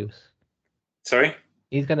on Juice. Sorry?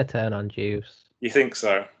 He's gonna turn on Juice. You think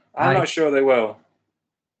so? I'm not sure they will.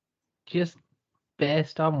 Just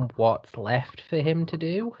based on what's left for him to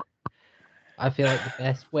do, I feel like the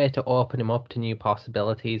best way to open him up to new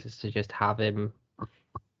possibilities is to just have him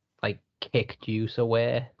like kick Juice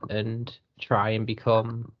away and try and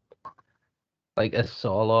become like a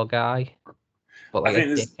solo guy, but like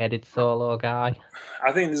a dick-headed solo guy.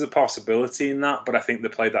 I think there's a possibility in that, but I think they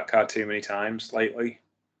played that card too many times lately,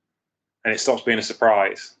 and it stops being a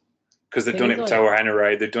surprise because they've done it with Toa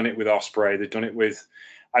Henare, they've done it with Ospreay, they've done it with.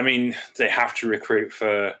 I mean, they have to recruit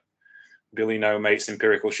for Billy No Mate's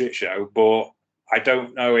Empirical Shit Show, but I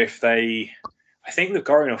don't know if they. I think they've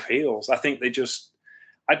got enough heels. I think they just.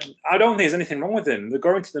 I don't think there's anything wrong with him. They're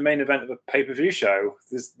going to the main event of a pay-per-view show.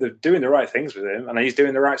 They're doing the right things with him, and he's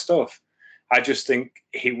doing the right stuff. I just think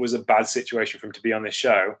it was a bad situation for him to be on this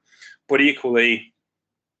show. But equally,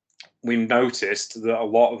 we've noticed that a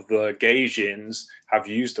lot of the Gaijins have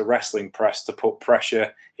used the wrestling press to put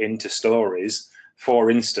pressure into stories.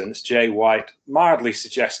 For instance, Jay White mildly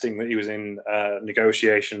suggesting that he was in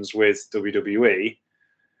negotiations with WWE,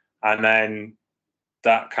 and then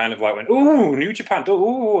that kind of like went, ooh, New Japan,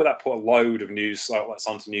 ooh, that put a load of news outlets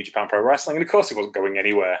onto New Japan Pro Wrestling, and of course it wasn't going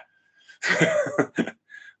anywhere.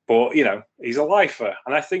 But, you know, he's a lifer,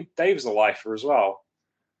 and I think Dave's a lifer as well.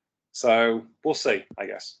 So we'll see, I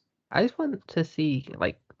guess. I just want to see,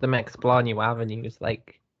 like, them explore new avenues.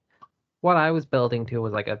 Like, what I was building to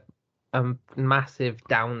was, like, a massive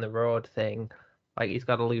down-the-road thing. Like, he's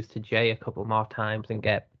got to lose to Jay a couple more times and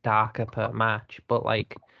get darker per match. But,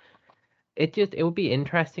 like, it would be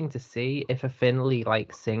interesting to see if a Finlay,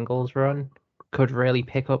 like, singles run could really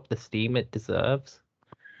pick up the steam it deserves.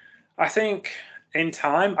 I think in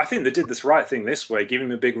time, I think they did this right thing this way, giving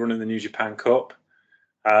him a big run in the New Japan Cup.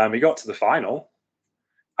 He got to the final.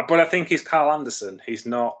 But I think he's Carl Anderson. He's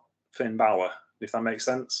not Finn Balor, if that makes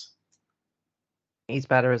sense. He's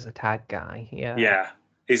better as a tag guy, yeah. Yeah.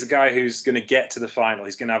 He's a guy who's going to get to the final.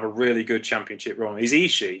 He's going to have a really good championship run. He's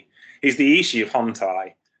Ishii. He's the Ishii of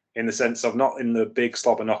Hontai, in the sense of not in the big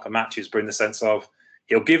slobber knocker matches, but in the sense of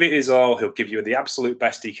he'll give it his all. He'll give you the absolute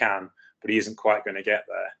best he can, but he isn't quite going to get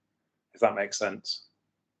there, if that makes sense.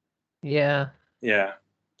 Yeah. Yeah.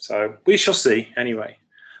 So we shall see anyway.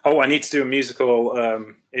 Oh, I need to do a musical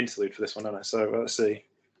interlude for this one, don't I? So let's see.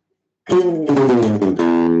 There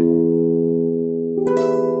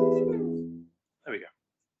we go.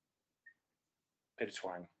 Bit of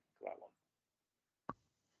twang for that one.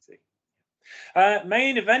 Let's see.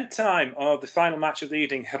 Main event time of the final match of the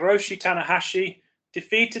evening. Hiroshi Tanahashi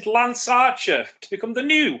defeated Lance Archer to become the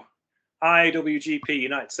new IWGP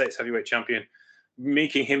United States Heavyweight Champion,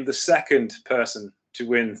 making him the second person to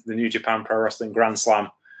win the New Japan Pro Wrestling Grand Slam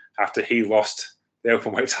after he lost the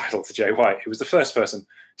openweight title to Jay White, who was the first person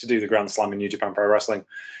to do the Grand Slam in New Japan Pro Wrestling.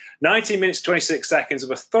 19 minutes, 26 seconds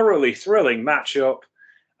of a thoroughly thrilling matchup.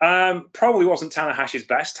 Probably wasn't Tanahashi's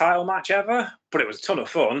best title match ever, but it was a ton of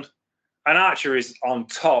fun. And Archer is on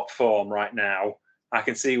top form right now. I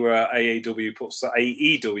can see where AEW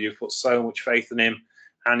puts so much faith in him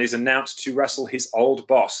and is announced to wrestle his old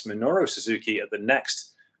boss, Minoru Suzuki, at the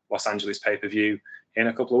next Los Angeles pay-per-view in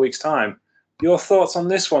a couple of weeks' time. Your thoughts on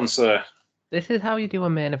this one, sir? This is how you do a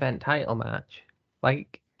main event title match.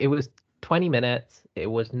 Like, it was 20 minutes. It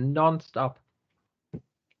was non-stop.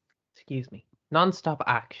 Non-stop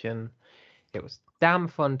action. It was damn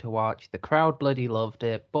fun to watch. The crowd bloody loved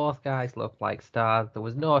it. Both guys looked like stars. There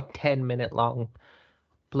was no 10-minute long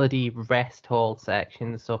bloody rest hold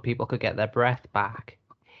sections so people could get their breath back.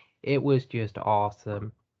 It was just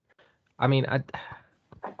awesome. I mean,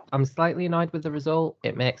 I'm slightly annoyed with the result.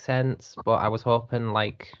 It makes sense, but I was hoping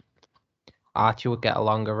like Archer would get a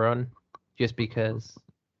longer run, just because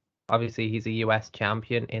obviously he's a US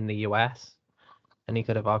champion in the US, and he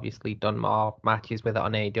could have obviously done more matches with it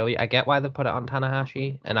on AEW. I get why they put it on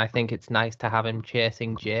Tanahashi, and I think it's nice to have him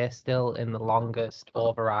chasing Jay still in the longest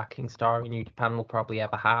overarching story New Japan will probably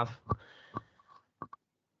ever have.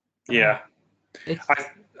 Yeah.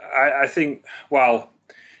 I think, well,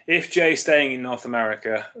 if Jay's staying in North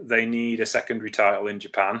America, they need a secondary title in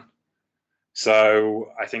Japan. So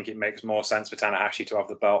I think it makes more sense for Tanahashi to have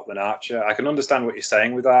the belt than Archer. I can understand what you're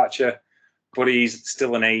saying with Archer, but he's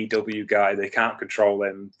still an AEW guy. They can't control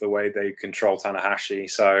him the way they control Tanahashi.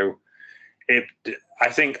 So I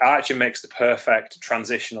think Archer makes the perfect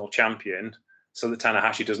transitional champion so that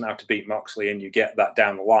Tanahashi doesn't have to beat Moxley and you get that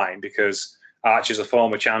down the line, because Archer's a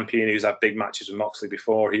former champion who's had big matches with Moxley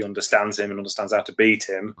before. He understands him and understands how to beat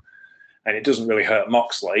him. And it doesn't really hurt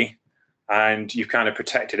Moxley. And you've kind of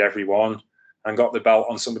protected everyone and got the belt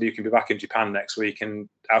on somebody who can be back in Japan next week and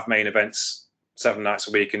have main events 7 nights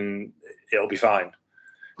a week, and it'll be fine.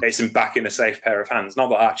 It's him back in a safe pair of hands. Not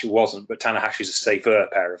that Archer wasn't, but Tanahashi's a safer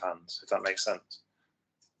pair of hands, if that makes sense.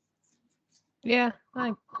 Yeah,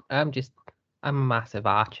 I'm a massive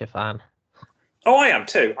Archer fan. Oh, I am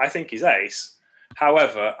too. I think he's ace.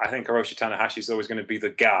 However, I think Hiroshi Tanahashi is always going to be the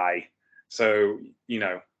guy. So,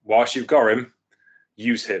 whilst you've got him,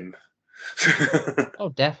 use him. Oh,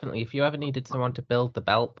 definitely. If you ever needed someone to build the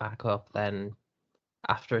belt back up, then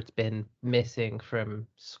after it's been missing from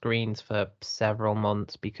screens for several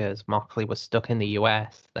months because Moxley was stuck in the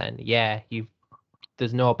US, then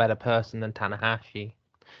there's no better person than Tanahashi.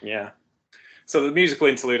 Yeah. So the musical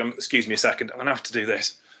interlude, excuse me a second, I'm going to have to do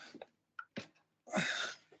this.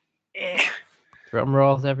 Drum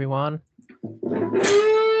rolls, everyone.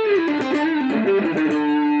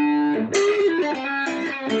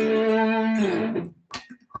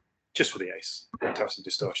 Just for the ace. To have some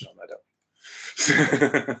distortion on there, don't.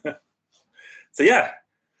 So yeah,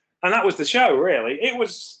 and that was the show. Really, it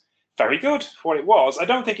was very good for what it was. I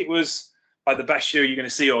don't think it was like the best show you're going to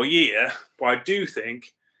see all year, but I do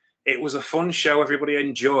think it was a fun show everybody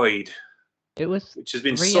enjoyed. It was, which has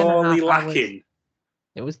been sorely lacking.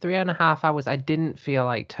 It was 3.5 hours. I didn't feel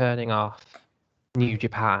like turning off New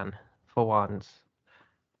Japan for once.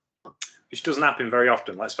 Which doesn't happen very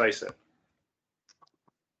often, let's face it.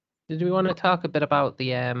 Did we want to talk a bit about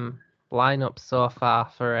the lineup so far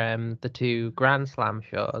for the 2 Grand Slam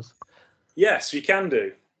shows? Yes, we can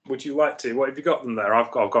do. Would you like to? What have you got them there?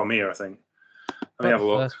 I've got them here, I think. Let me have a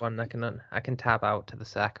look. First one, I can tab out to the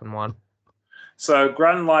second one. So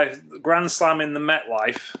Grand Slam in the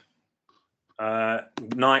MetLife,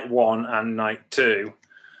 night 1 and night 2.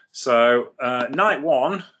 So night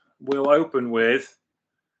 1 will open with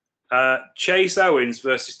Chase Owens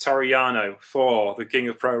versus Toru Yano for the King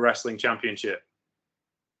of Pro Wrestling Championship.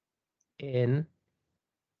 In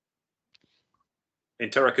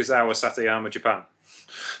Torokazawa, Satayama, Japan.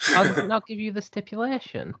 Does it not give you the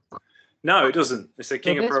stipulation? No, it doesn't. It's the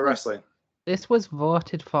King of Pro Wrestling. This was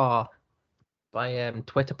voted for by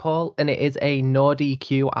Twitter poll, and it is a no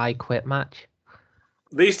DQ I Quit match.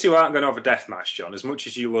 These two aren't going to have a death match, John, as much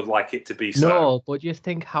as you would like it to be so. No, but just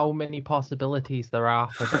think how many possibilities there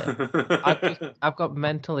are for this. I've got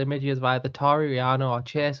mental images of either Toru Yano or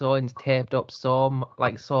Chase Owens taped up so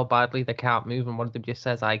badly they can't move, and one of them just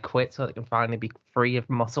says "I quit" so they can finally be free of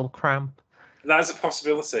muscle cramp. That's a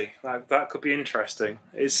possibility. That could be interesting.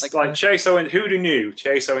 It's like Chase Owens. Who'd have knew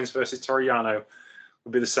Chase Owens versus Toru Yano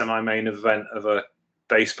would be the semi-main event of a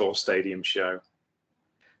baseball stadium show?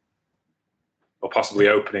 Or possibly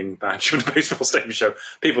opening match of the baseball stadium show.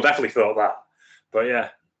 People definitely thought that. But yeah,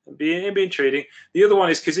 it'd be intriguing. The other one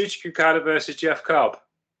is Kazuchika Okada versus Jeff Cobb.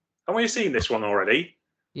 Haven't we seen this one already?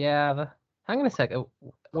 Yeah. Hang on a second.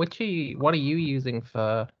 What are you using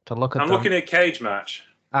to look at? I'm looking at Cage Match.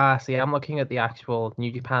 See, I'm looking at the actual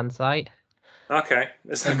New Japan site. Okay.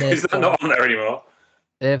 Is that not on there anymore?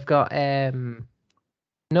 They've got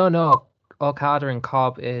no. Okada and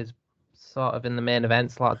Cobb is sort of in the main event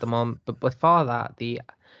slot at the moment, but before that, the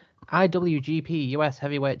IWGP US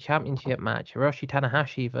Heavyweight Championship match, Hiroshi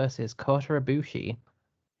Tanahashi versus Kota Ibushi.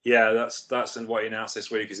 Yeah, that's what he announced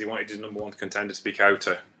this week, is he wanted his number 1 contender to be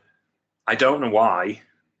Kota. I don't know why.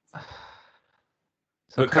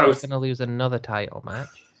 So Kota's going to lose another title match.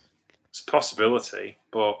 It's a possibility,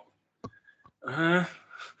 but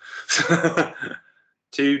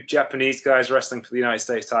 2 Japanese guys wrestling for the United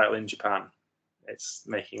States title in Japan. It's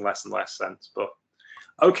making less and less sense, but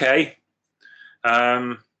okay.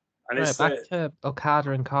 And it's back to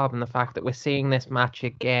Okada and Cobb and the fact that we're seeing this match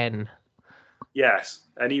again. Yes.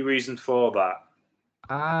 Any reason for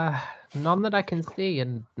that? None that I can see,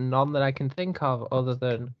 and none that I can think of, other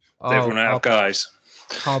than they've run out of guys.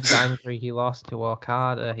 Cobb's angry he lost to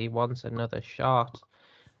Okada. He wants another shot.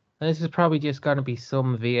 And this is probably just going to be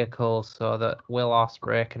some vehicle so that Will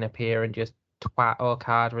Ospreay can appear and just twat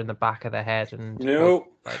Okada in the back of the head. And no,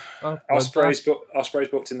 Ospreay's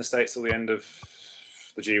booked in the States till the end of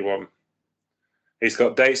the G1. He's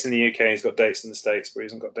got dates in the UK, he's got dates in the States, but he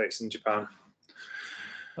hasn't got dates in Japan.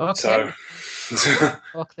 Okay.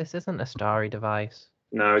 Look, this isn't a story device.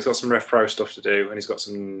 No, he's got some Rev Pro stuff to do, and he's got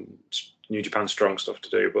some New Japan Strong stuff to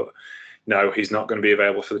do, but no, he's not going to be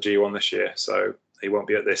available for the G1 this year, so he won't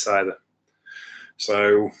be at this either.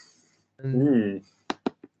 So, unless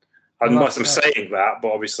I'm saying that,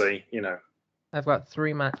 but obviously, I've got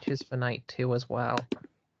 3 matches for night 2 as well.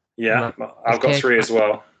 Yeah, I've got 3 as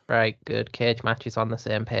well. Right, good. Cage match is on the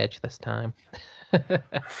same page this time.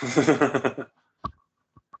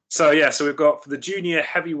 So we've got for the junior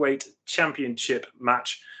heavyweight championship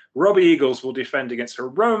match, Robbie Eagles will defend against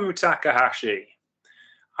Hiromu Takahashi.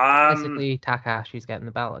 Basically, Takahashi's getting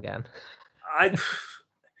the belt again.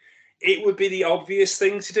 It would be the obvious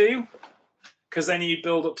thing to do, because then you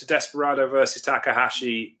build up to Desperado versus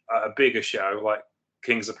Takahashi at a bigger show like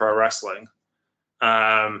Kings of Pro Wrestling,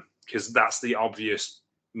 because that's the obvious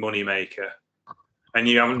moneymaker. And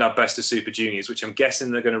you haven't had Best of Super Juniors, which I'm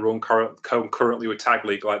guessing they're going to run concurrently with Tag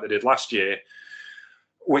League like they did last year,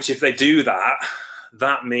 which if they do that,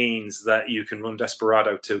 that means that you can run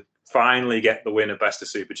Desperado to finally get the win of Best of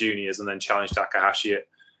Super Juniors and then challenge Takahashi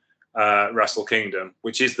at Wrestle Kingdom,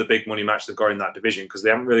 which is the big money match they've got in that division, because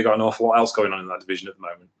they haven't really got an awful lot else going on in that division at the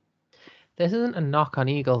moment. This isn't a knock on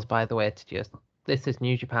Eagles, by the way. It's just, this is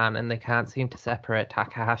New Japan, and they can't seem to separate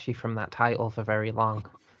Takahashi from that title for very long.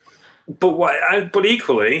 But why? But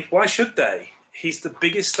equally, why should they? He's the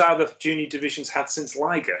biggest star the junior division's had since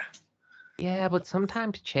Liger. Yeah, but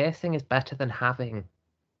sometimes chasing is better than having.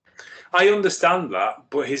 I understand that,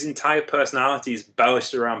 but his entire personality is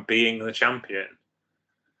embellished around being the champion,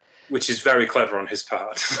 which is very clever on his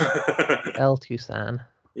part. L2-san.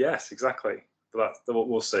 Yes, exactly. But that's what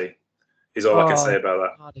we'll see. Is all I can say about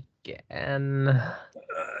that. Not again.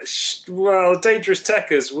 Well, Dangerous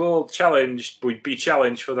Tekkers will be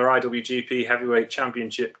challenged for their IWGP Heavyweight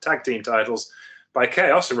Championship Tag Team titles by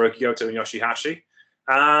Chaos, Hiroki Goto and Yoshihashi,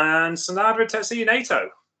 and Sanada and Tetsuya Naito.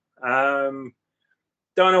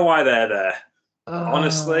 Don't know why they're there.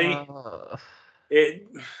 Honestly,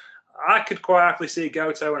 I could quite happily see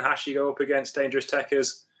Goto and Hashi go up against Dangerous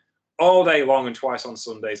Tekkers all day long and twice on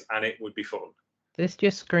Sundays, and it would be fun. This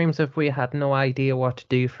just screams if we had no idea what to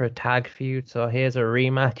do for a tag feud, so here's a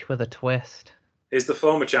rematch with a twist. Is the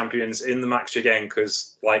former champions in the match again,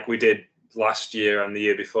 because like we did last year and the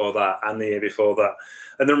year before that and the year before that.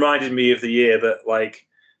 And it reminded me of the year that like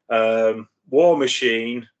War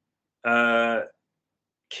Machine, Killer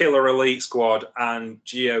Elite Squad and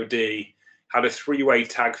GOD had a three-way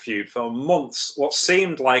tag feud for months, what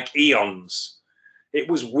seemed like eons. It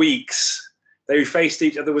was weeks. They faced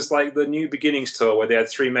each other. There was like the New Beginnings tour where they had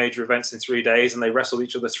 3 major events in 3 days and they wrestled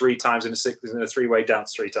each other 3 times in a three-way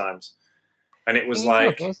dance 3 times. And it was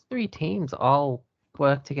like... Those 3 teams all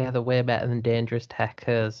work together way better than Dangerous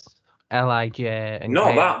Tekkers, LIJ, and...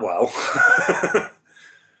 Not that well.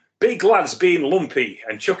 Big lads being lumpy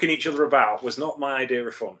and chucking each other about was not my idea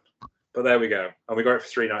of fun. But there we go. And we got it for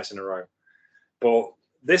 3 nights in a row. But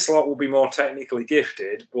this lot will be more technically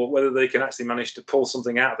gifted, but whether they can actually manage to pull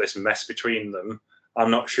something out of this mess between them,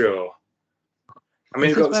 I'm not sure. I mean,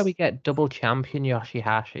 this is where we get double champion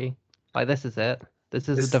Yoshihashi. Like, this is it. This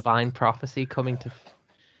is a divine prophecy coming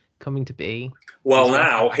to be. Well,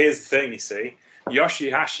 now, here's the thing, you see.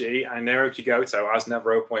 Yoshihashi and Naoki Goto as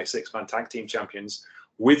never openweight 6-man tag team champions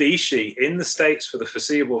with Ishii in the States for the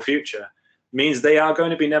foreseeable future means they are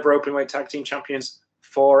going to be never openweight tag team champions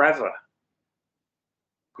forever.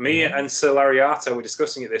 Me and Sir Lariato were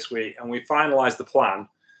discussing it this week, and we finalised the plan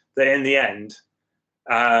that in the end,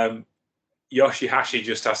 Yoshihashi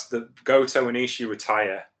just has to, Goto and Ishii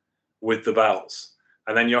retire with the belts,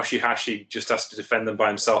 and then Yoshihashi just has to defend them by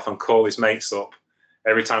himself and call his mates up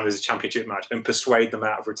every time there's a championship match and persuade them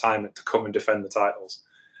out of retirement to come and defend the titles.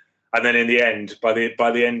 And then in the end, by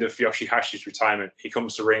the end of Yoshihashi's retirement, he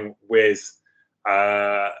comes to ring with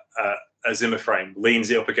a Zimmer frame,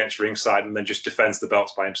 leans it up against ringside, and then just defends the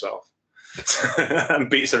belts by himself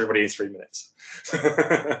and beats everybody in 3 minutes.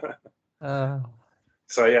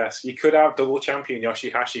 So yes, you could have double champion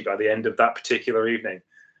Yoshihashi by the end of that particular evening,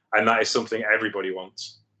 and that is something everybody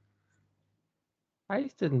wants. I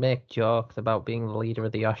used to make jokes about being the leader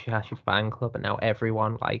of the Yoshihashi fan club, and now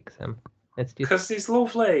everyone likes him. It's just because he's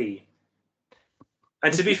lovely.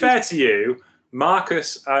 And to be fair to you,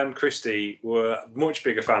 Marcus and Christy were much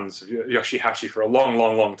bigger fans of Yoshihashi for a long,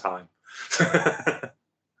 long, long time.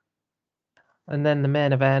 And then the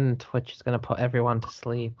main event, which is going to put everyone to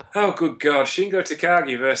sleep. Oh, good God. Shingo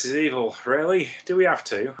Takagi versus Evil. Really? Do we have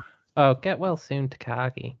to? Oh, get well soon,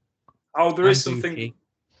 Takagi. Oh, there is something... Bushi.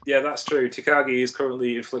 Yeah, that's true. Takagi is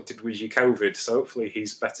currently inflicted with COVID, so hopefully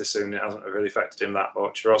he's better soon. It hasn't really affected him that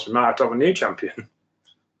much, or else we might have to have a new champion.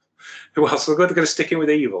 Who else? We're going to stick in with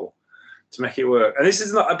Evil to make it work. And this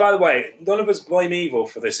is not, by the way, none of us blame Evil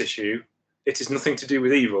for this issue. It is nothing to do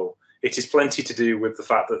with Evil. It is plenty to do with the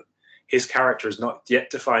fact that his character has not yet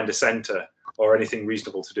to find a centre or anything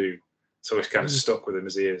reasonable to do. So he's kind of stuck with him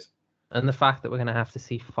as he is. And the fact that we're going to have to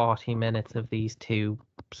see 40 minutes of these two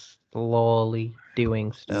slowly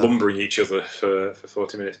doing stuff. Lumbering each other for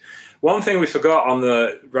 40 minutes. One thing we forgot on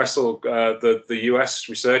the the US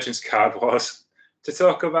resurgence card was to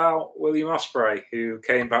talk about William Ospreay, who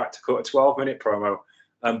came back to cut a 12-minute promo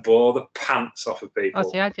and bore the pants off of people.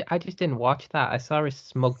 Oh, see, I just didn't watch that. I saw his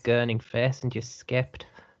smug gurning face and just skipped.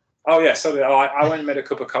 Oh, yeah, so I went and made a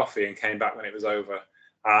cup of coffee and came back when it was over.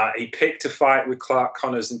 He picked a fight with Clark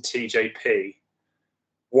Connors and TJP.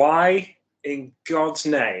 Why, in God's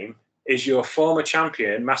name, is your former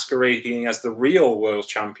champion masquerading as the real world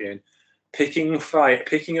champion, picking a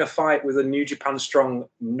fight with a New Japan Strong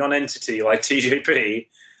non-entity like TJP?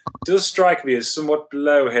 Does strike me as somewhat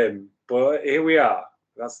below him, but here we are.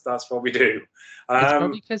 That's what we do. It's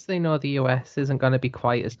probably because they know the US isn't going to be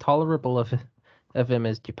quite as tolerable of him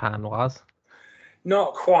as Japan was.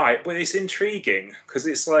 Not quite, but it's intriguing because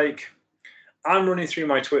it's like I'm running through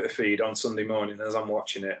my Twitter feed on Sunday morning as I'm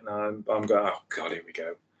watching it, and I'm going, oh God, here we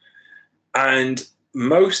go. And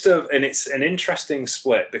it's an interesting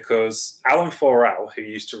split because Alan Forel, who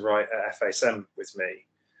used to write at FSM with me,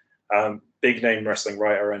 big name wrestling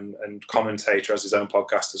writer and commentator, has his own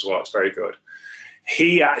podcast as well. It's very good.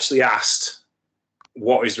 He actually asked,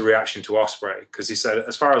 what is the reaction to Ospreay? Because he said,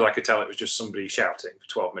 as far as I could tell, it was just somebody shouting for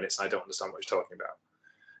 12 minutes. And I don't understand what he's talking about.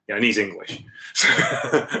 Yeah, and he's English.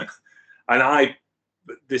 And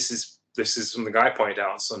this is something I pointed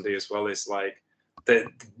out on Sunday as well. Is like that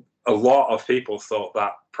a lot of people thought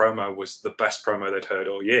that promo was the best promo they'd heard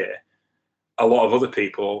all year. A lot of other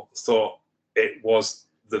people thought it was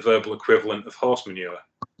the verbal equivalent of horse manure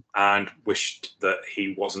and wished that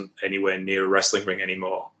he wasn't anywhere near a wrestling ring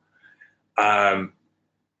anymore.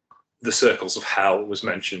 The circles of hell was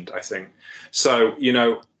mentioned, I think. So,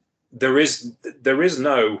 there is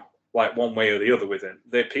no like one way or the other with him.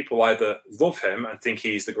 People either love him and think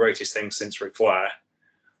he's the greatest thing since Ric Flair,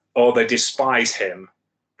 or they despise him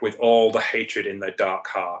with all the hatred in their dark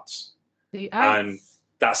hearts. And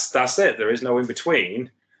that's it. There is no in between.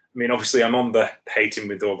 I mean, obviously, I'm on the hating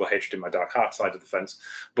with all the hatred in my dark heart side of the fence.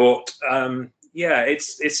 But yeah,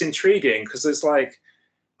 it's intriguing because there's like,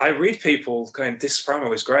 I read people going, this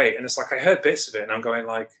promo is great. And it's like, I heard bits of it and I'm going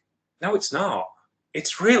like, no, it's not.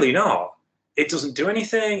 It's really not. It doesn't do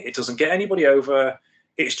anything. It doesn't get anybody over.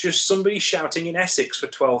 It's just somebody shouting in Essex for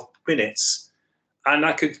 12 minutes. And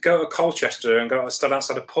I could go to Colchester and stand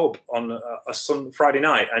outside a pub on a Friday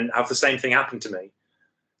night and have the same thing happen to me.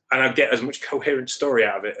 And I'd get as much coherent story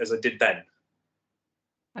out of it as I did then.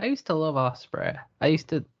 I used to love Ospreay.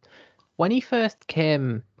 When he first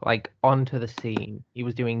came like onto the scene, he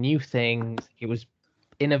was doing new things, he was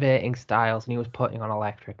innovating styles, and he was putting on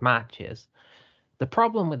electric matches. The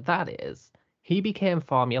problem with that is he became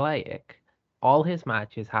formulaic. All his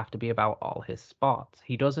matches have to be about all his spots.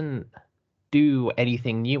 He doesn't do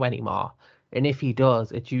anything new anymore. And if he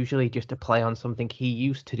does, it's usually just a play on something he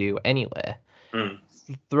used to do anyway.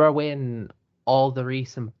 Throw in all the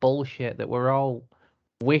recent bullshit that we're all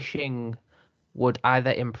wishing would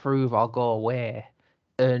either improve or go away,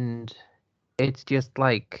 and it's just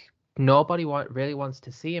like nobody really wants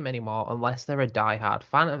to see him anymore unless they're a diehard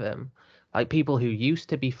fan of him. Like people who used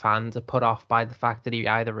to be fans are put off by the fact that he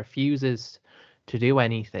either refuses to do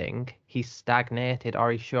anything, he's stagnated,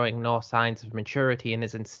 or he's showing no signs of maturity and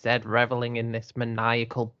is instead reveling in this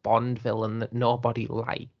maniacal Bond villain that nobody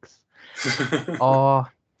likes. Or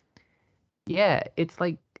yeah, it's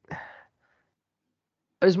like,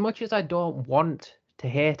 as much as I don't want to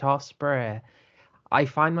hate Ospreay, I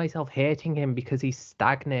find myself hating him because he's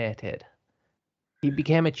stagnated. He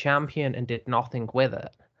became a champion and did nothing with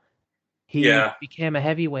it. He became a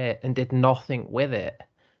heavyweight and did nothing with it.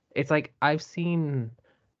 It's like I've seen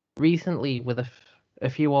recently with a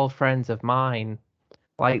few old friends of mine,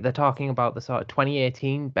 like they're talking about the sort of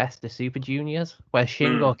 2018 Best of Super Juniors, where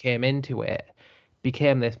Shingo came into it,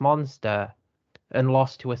 became this monster, and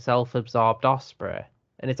lost to a self-absorbed Ospreay.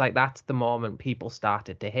 And it's like that's the moment people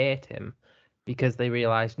started to hate him because they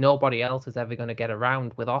realized nobody else is ever going to get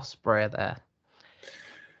around with Ospreay there.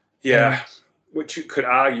 Yeah, which you could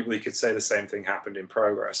arguably say the same thing happened in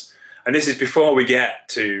Progress. And this is before we get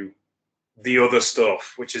to the other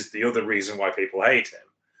stuff, which is the other reason why people hate him.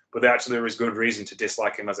 But actually there is good reason to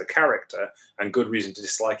dislike him as a character and good reason to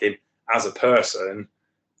dislike him as a person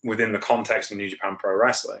within the context of New Japan Pro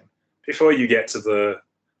Wrestling. Before you get to the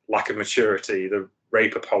lack of maturity, the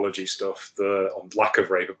rape apology stuff, the lack of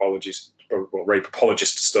rape apologies, or rape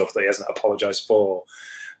apologist stuff that he hasn't apologized for,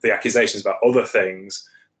 the accusations about other things,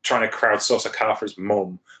 trying to crowdsource a car for his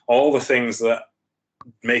mum, all the things that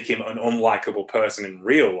make him an unlikable person in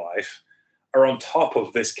real life are on top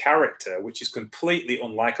of this character, which is completely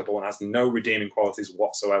unlikable and has no redeeming qualities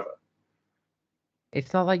whatsoever.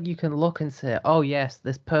 It's not like you can look and say, "Oh yes,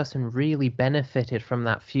 this person really benefited from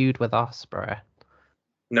that feud with Osprey,"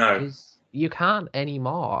 No. because you can't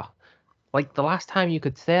anymore. Like the last time you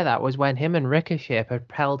could say that was when him and Ricochet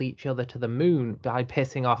propelled each other to the moon by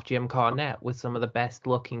pissing off Jim Cornette with some of the best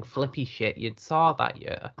looking flippy shit you'd saw that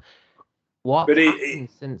year. What's happened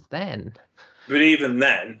since then? But even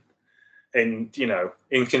then, in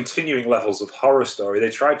continuing levels of horror story, they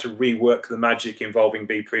tried to rework the magic involving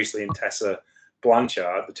Bea Priestley and Tessa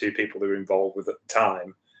Blanchard, the two people who were involved with at the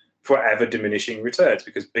time, for ever diminishing returns,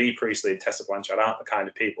 because Bea Priestley and Tessa Blanchard aren't the kind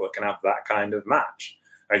of people that can have that kind of match,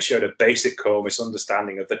 and showed a basic core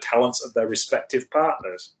misunderstanding of the talents of their respective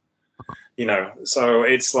partners. So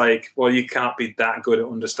it's like, well, you can't be that good at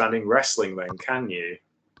understanding wrestling then, can you?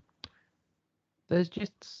 There's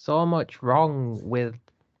just so much wrong with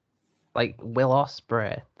like Will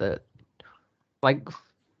Ospreay that, like,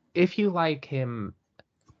 if you like him,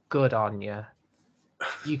 good on you.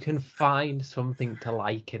 You can find something to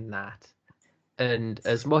like in that. And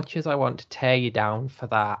as much as I want to tear you down for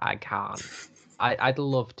that, I can't. I'd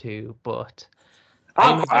love to, but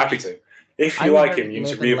I'm quite happy to. If you like him, you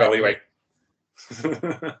should reevaluate.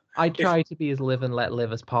 I try to be as live and let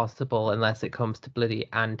live as possible, unless it comes to bloody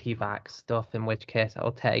anti-vax stuff, in which case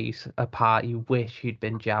I'll tear you apart. You wish you'd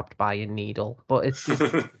been jabbed by a needle, but it's just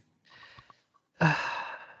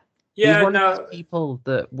he's one of those people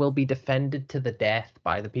that will be defended to the death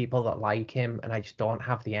by the people that like him, and I just don't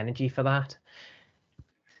have the energy for that.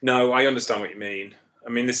 No, I understand what you mean. I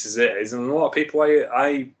mean, this is it. Isn't a lot of people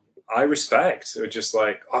I respect are just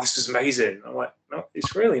like, oh, this is amazing. I'm like, no,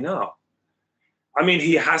 it's really not. I mean,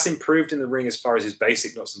 he has improved in the ring as far as his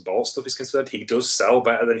basic nuts and bolts stuff is concerned. He does sell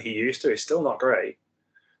better than he used to. It's still not great.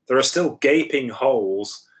 There are still gaping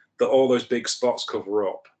holes that all those big spots cover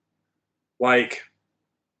up. Like,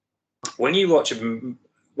 when you watch him,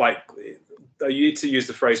 like, I used to use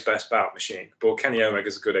the phrase best bout machine, but Kenny Omega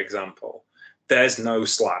is a good example. There's no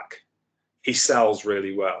slack. He sells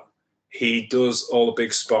really well. He does all the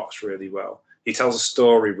big spots really well. He tells a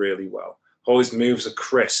story really well. All his moves are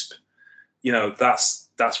crisp.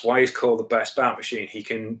 That's why he's called the best bout machine. He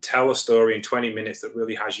can tell a story in 20 minutes that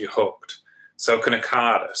really has you hooked. So can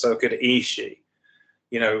Okada. So can Ishii.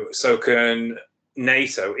 So can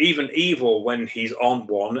Naito. Even Evil, when he's on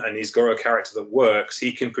one and he's got a character that works,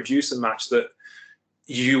 he can produce a match that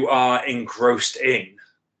you are engrossed in.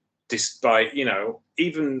 Despite,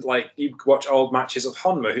 even like you watch old matches of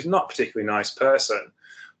Honma, who's not a particularly nice person,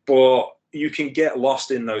 but you can get lost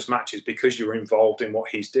in those matches because you're involved in what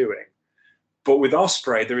he's doing. But with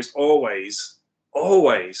Ospreay, there is always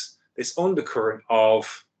this undercurrent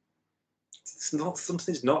of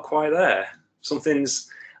something's not quite there.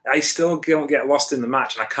 I still don't get lost in the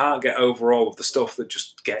match, and I can't get over all of the stuff that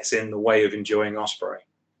just gets in the way of enjoying Ospreay.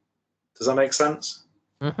 Does that make sense?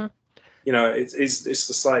 Mm-hmm. It's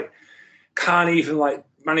just like, can't even like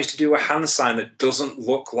manage to do a hand sign that doesn't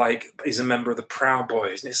look like he's a member of the Proud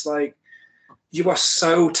Boys. And it's like, you are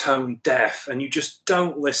so tone deaf and you just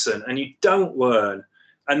don't listen and you don't learn.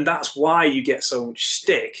 And that's why you get so much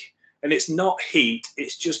stick. And it's not heat.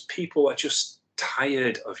 It's just people are just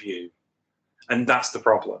tired of you. And that's the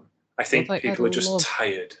problem. I think people are just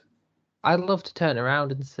tired. I'd love to turn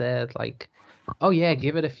around and say, like, oh yeah,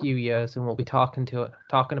 give it a few years and we'll be talking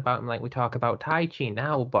about him like we talk about Taichi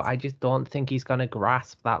now, but I just don't think he's going to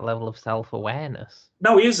grasp that level of self-awareness.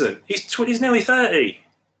 No, he isn't. He's nearly 30.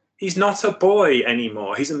 He's not a boy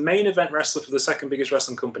anymore. He's a main event wrestler for the second biggest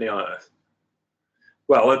wrestling company on earth.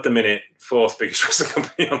 Well, at the minute, fourth biggest wrestling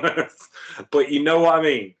company on earth. But you know what I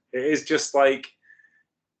mean? It is just like,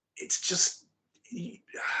 it's just,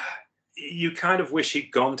 you kind of wish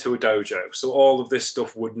he'd gone to a dojo, so all of this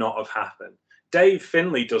stuff would not have happened. Dave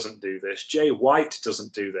Finlay doesn't do this. Jay White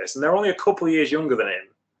doesn't do this. And they're only a couple of years younger than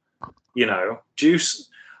him. Juice,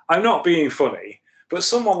 I'm not being funny, but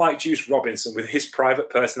someone like Juice Robinson with his private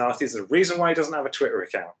personality is the reason why he doesn't have a Twitter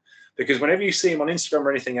account. Because whenever you see him on Instagram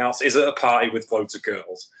or anything else, he's at a party with loads of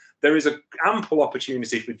girls. There is an ample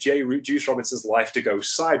opportunity for Juice Robinson's life to go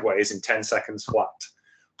sideways in 10 seconds flat.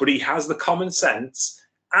 But he has the common sense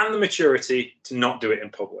and the maturity to not do it in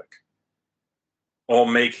public or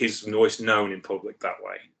make his voice known in public that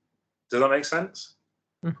way. Does that make sense?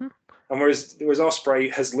 Mm-hmm. And whereas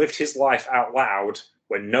Ospreay has lived his life out loud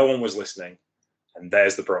when no one was listening. And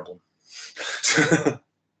there's the problem.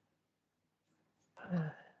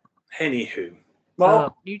 Anywho.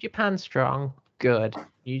 Well, New Japan Strong, good.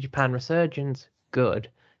 New Japan Resurgence, good.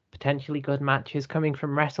 potentially good matches coming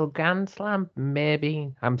from Wrestle Grand Slam.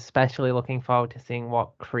 Maybe. I'm especially looking forward to seeing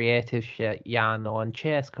what creative shit Yano and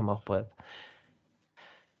Chase come up with.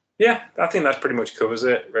 Yeah, I think that pretty much covers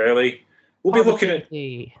it, really. We'll be looking at...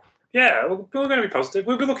 Yeah, we're going to be positive.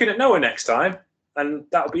 We'll be looking at Noah next time, and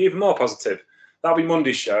that'll be even more positive. That'll be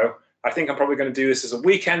Monday's show. I think I'm probably going to do this as a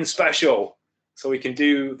weekend special, so we can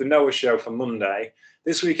do the Noah show for Monday.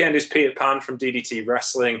 This weekend is Peter Pan from DDT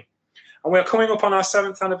Wrestling, and we're coming up on our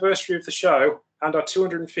 7th anniversary of the show and our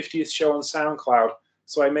 250th show on SoundCloud,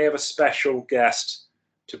 so I may have a special guest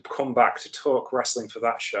to come back to talk wrestling for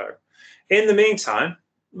that show. In the meantime,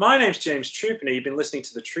 my name's James Trupany. You've been listening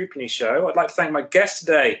to The Trupany Show. I'd like to thank my guest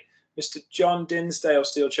today, Mr. John Dinsdale of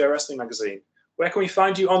Steel Chair Wrestling Magazine. Where can we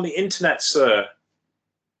find you on the internet, sir?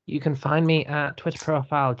 You can find me at Twitter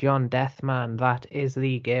profile John Deathman. That is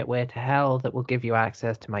the gateway to hell that will give you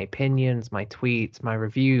access to my opinions, my tweets, my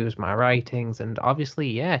reviews, my writings, and obviously,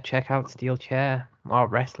 yeah, check out Steel Chair or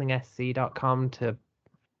WrestlingSC.com to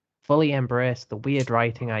fully embrace the weird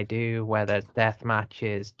writing I do, where there's death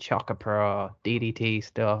matches, Chaka Pro, DDT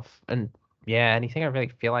stuff, and yeah, anything I really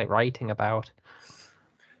feel like writing about.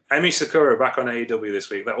 Emi Sakura back on AEW this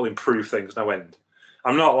week. That will improve things no end.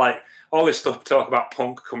 I'm not like all this stuff talk about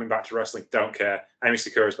Punk coming back to wrestling. Don't care. Emi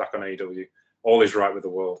Sakura's back on AEW. All is right with the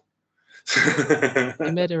world.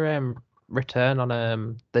 He made a return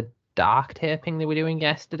on the Dark taping they were doing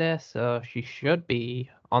yesterday, so she should be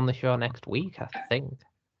on the show next week, I think.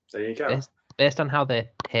 There you go. Based on how they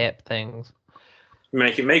tape things.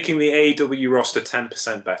 Making the AEW roster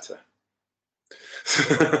 10% better.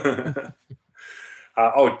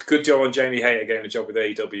 Good job on Jamie Hayter getting a job with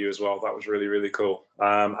AEW as well. That was really, really cool.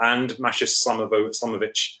 And Masha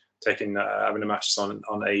Slamovich having a match on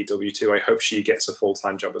AEW too. I hope she gets a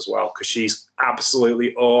full-time job as well, because she's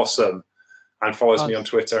absolutely awesome and follows me on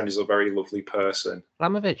Twitter and is a very lovely person.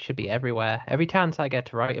 Slamovich should be everywhere. Every chance I get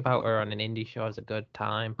to write about her on an indie show is a good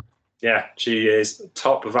time. Yeah, she is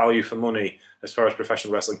top value for money as far as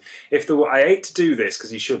professional wrestling. I hate to do this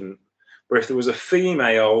because you shouldn't, but if there was a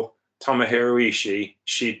female Tomohiro Ishii,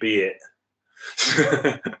 she'd be it.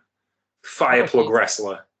 Fireplug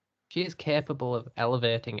wrestler. She is capable of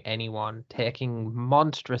elevating anyone, taking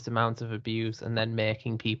monstrous amounts of abuse and then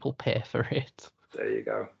making people pay for it. There you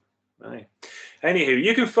go. Right. Anywho,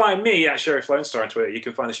 you can find me at Sheriff Lone Star on Twitter. You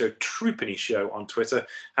can find the show Trupany Show on Twitter,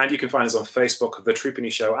 and you can find us on Facebook, The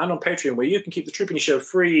Trupany Show, and on Patreon, where you can keep The Trupany Show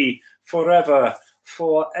free forever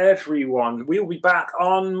for everyone. We'll be back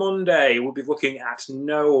on Monday. We'll be looking at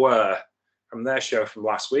Noah from their show from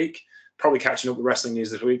last week. Probably catching up with wrestling news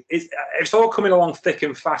this week. It's all coming along thick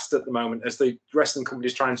and fast at the moment as the wrestling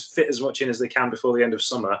companies try and fit as much in as they can before the end of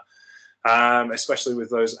summer, especially with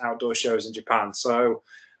those outdoor shows in Japan. So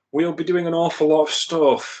we'll be doing an awful lot of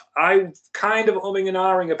stuff. I'm kind of umming and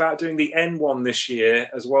ahhing about doing the N1 this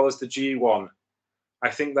year as well as the G1. I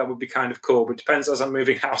think that would be kind of cool, but it depends as I'm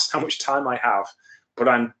moving house how much time I have. But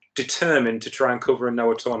I'm determined to try and cover a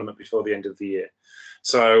Noah tournament before the end of the year.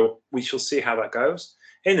 So we shall see how that goes.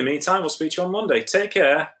 In the meantime, we'll speak to you on Monday. Take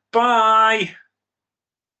care. Bye.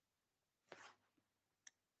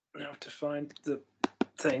 I have to find the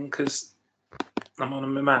thing because I'm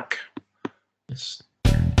on my Mac.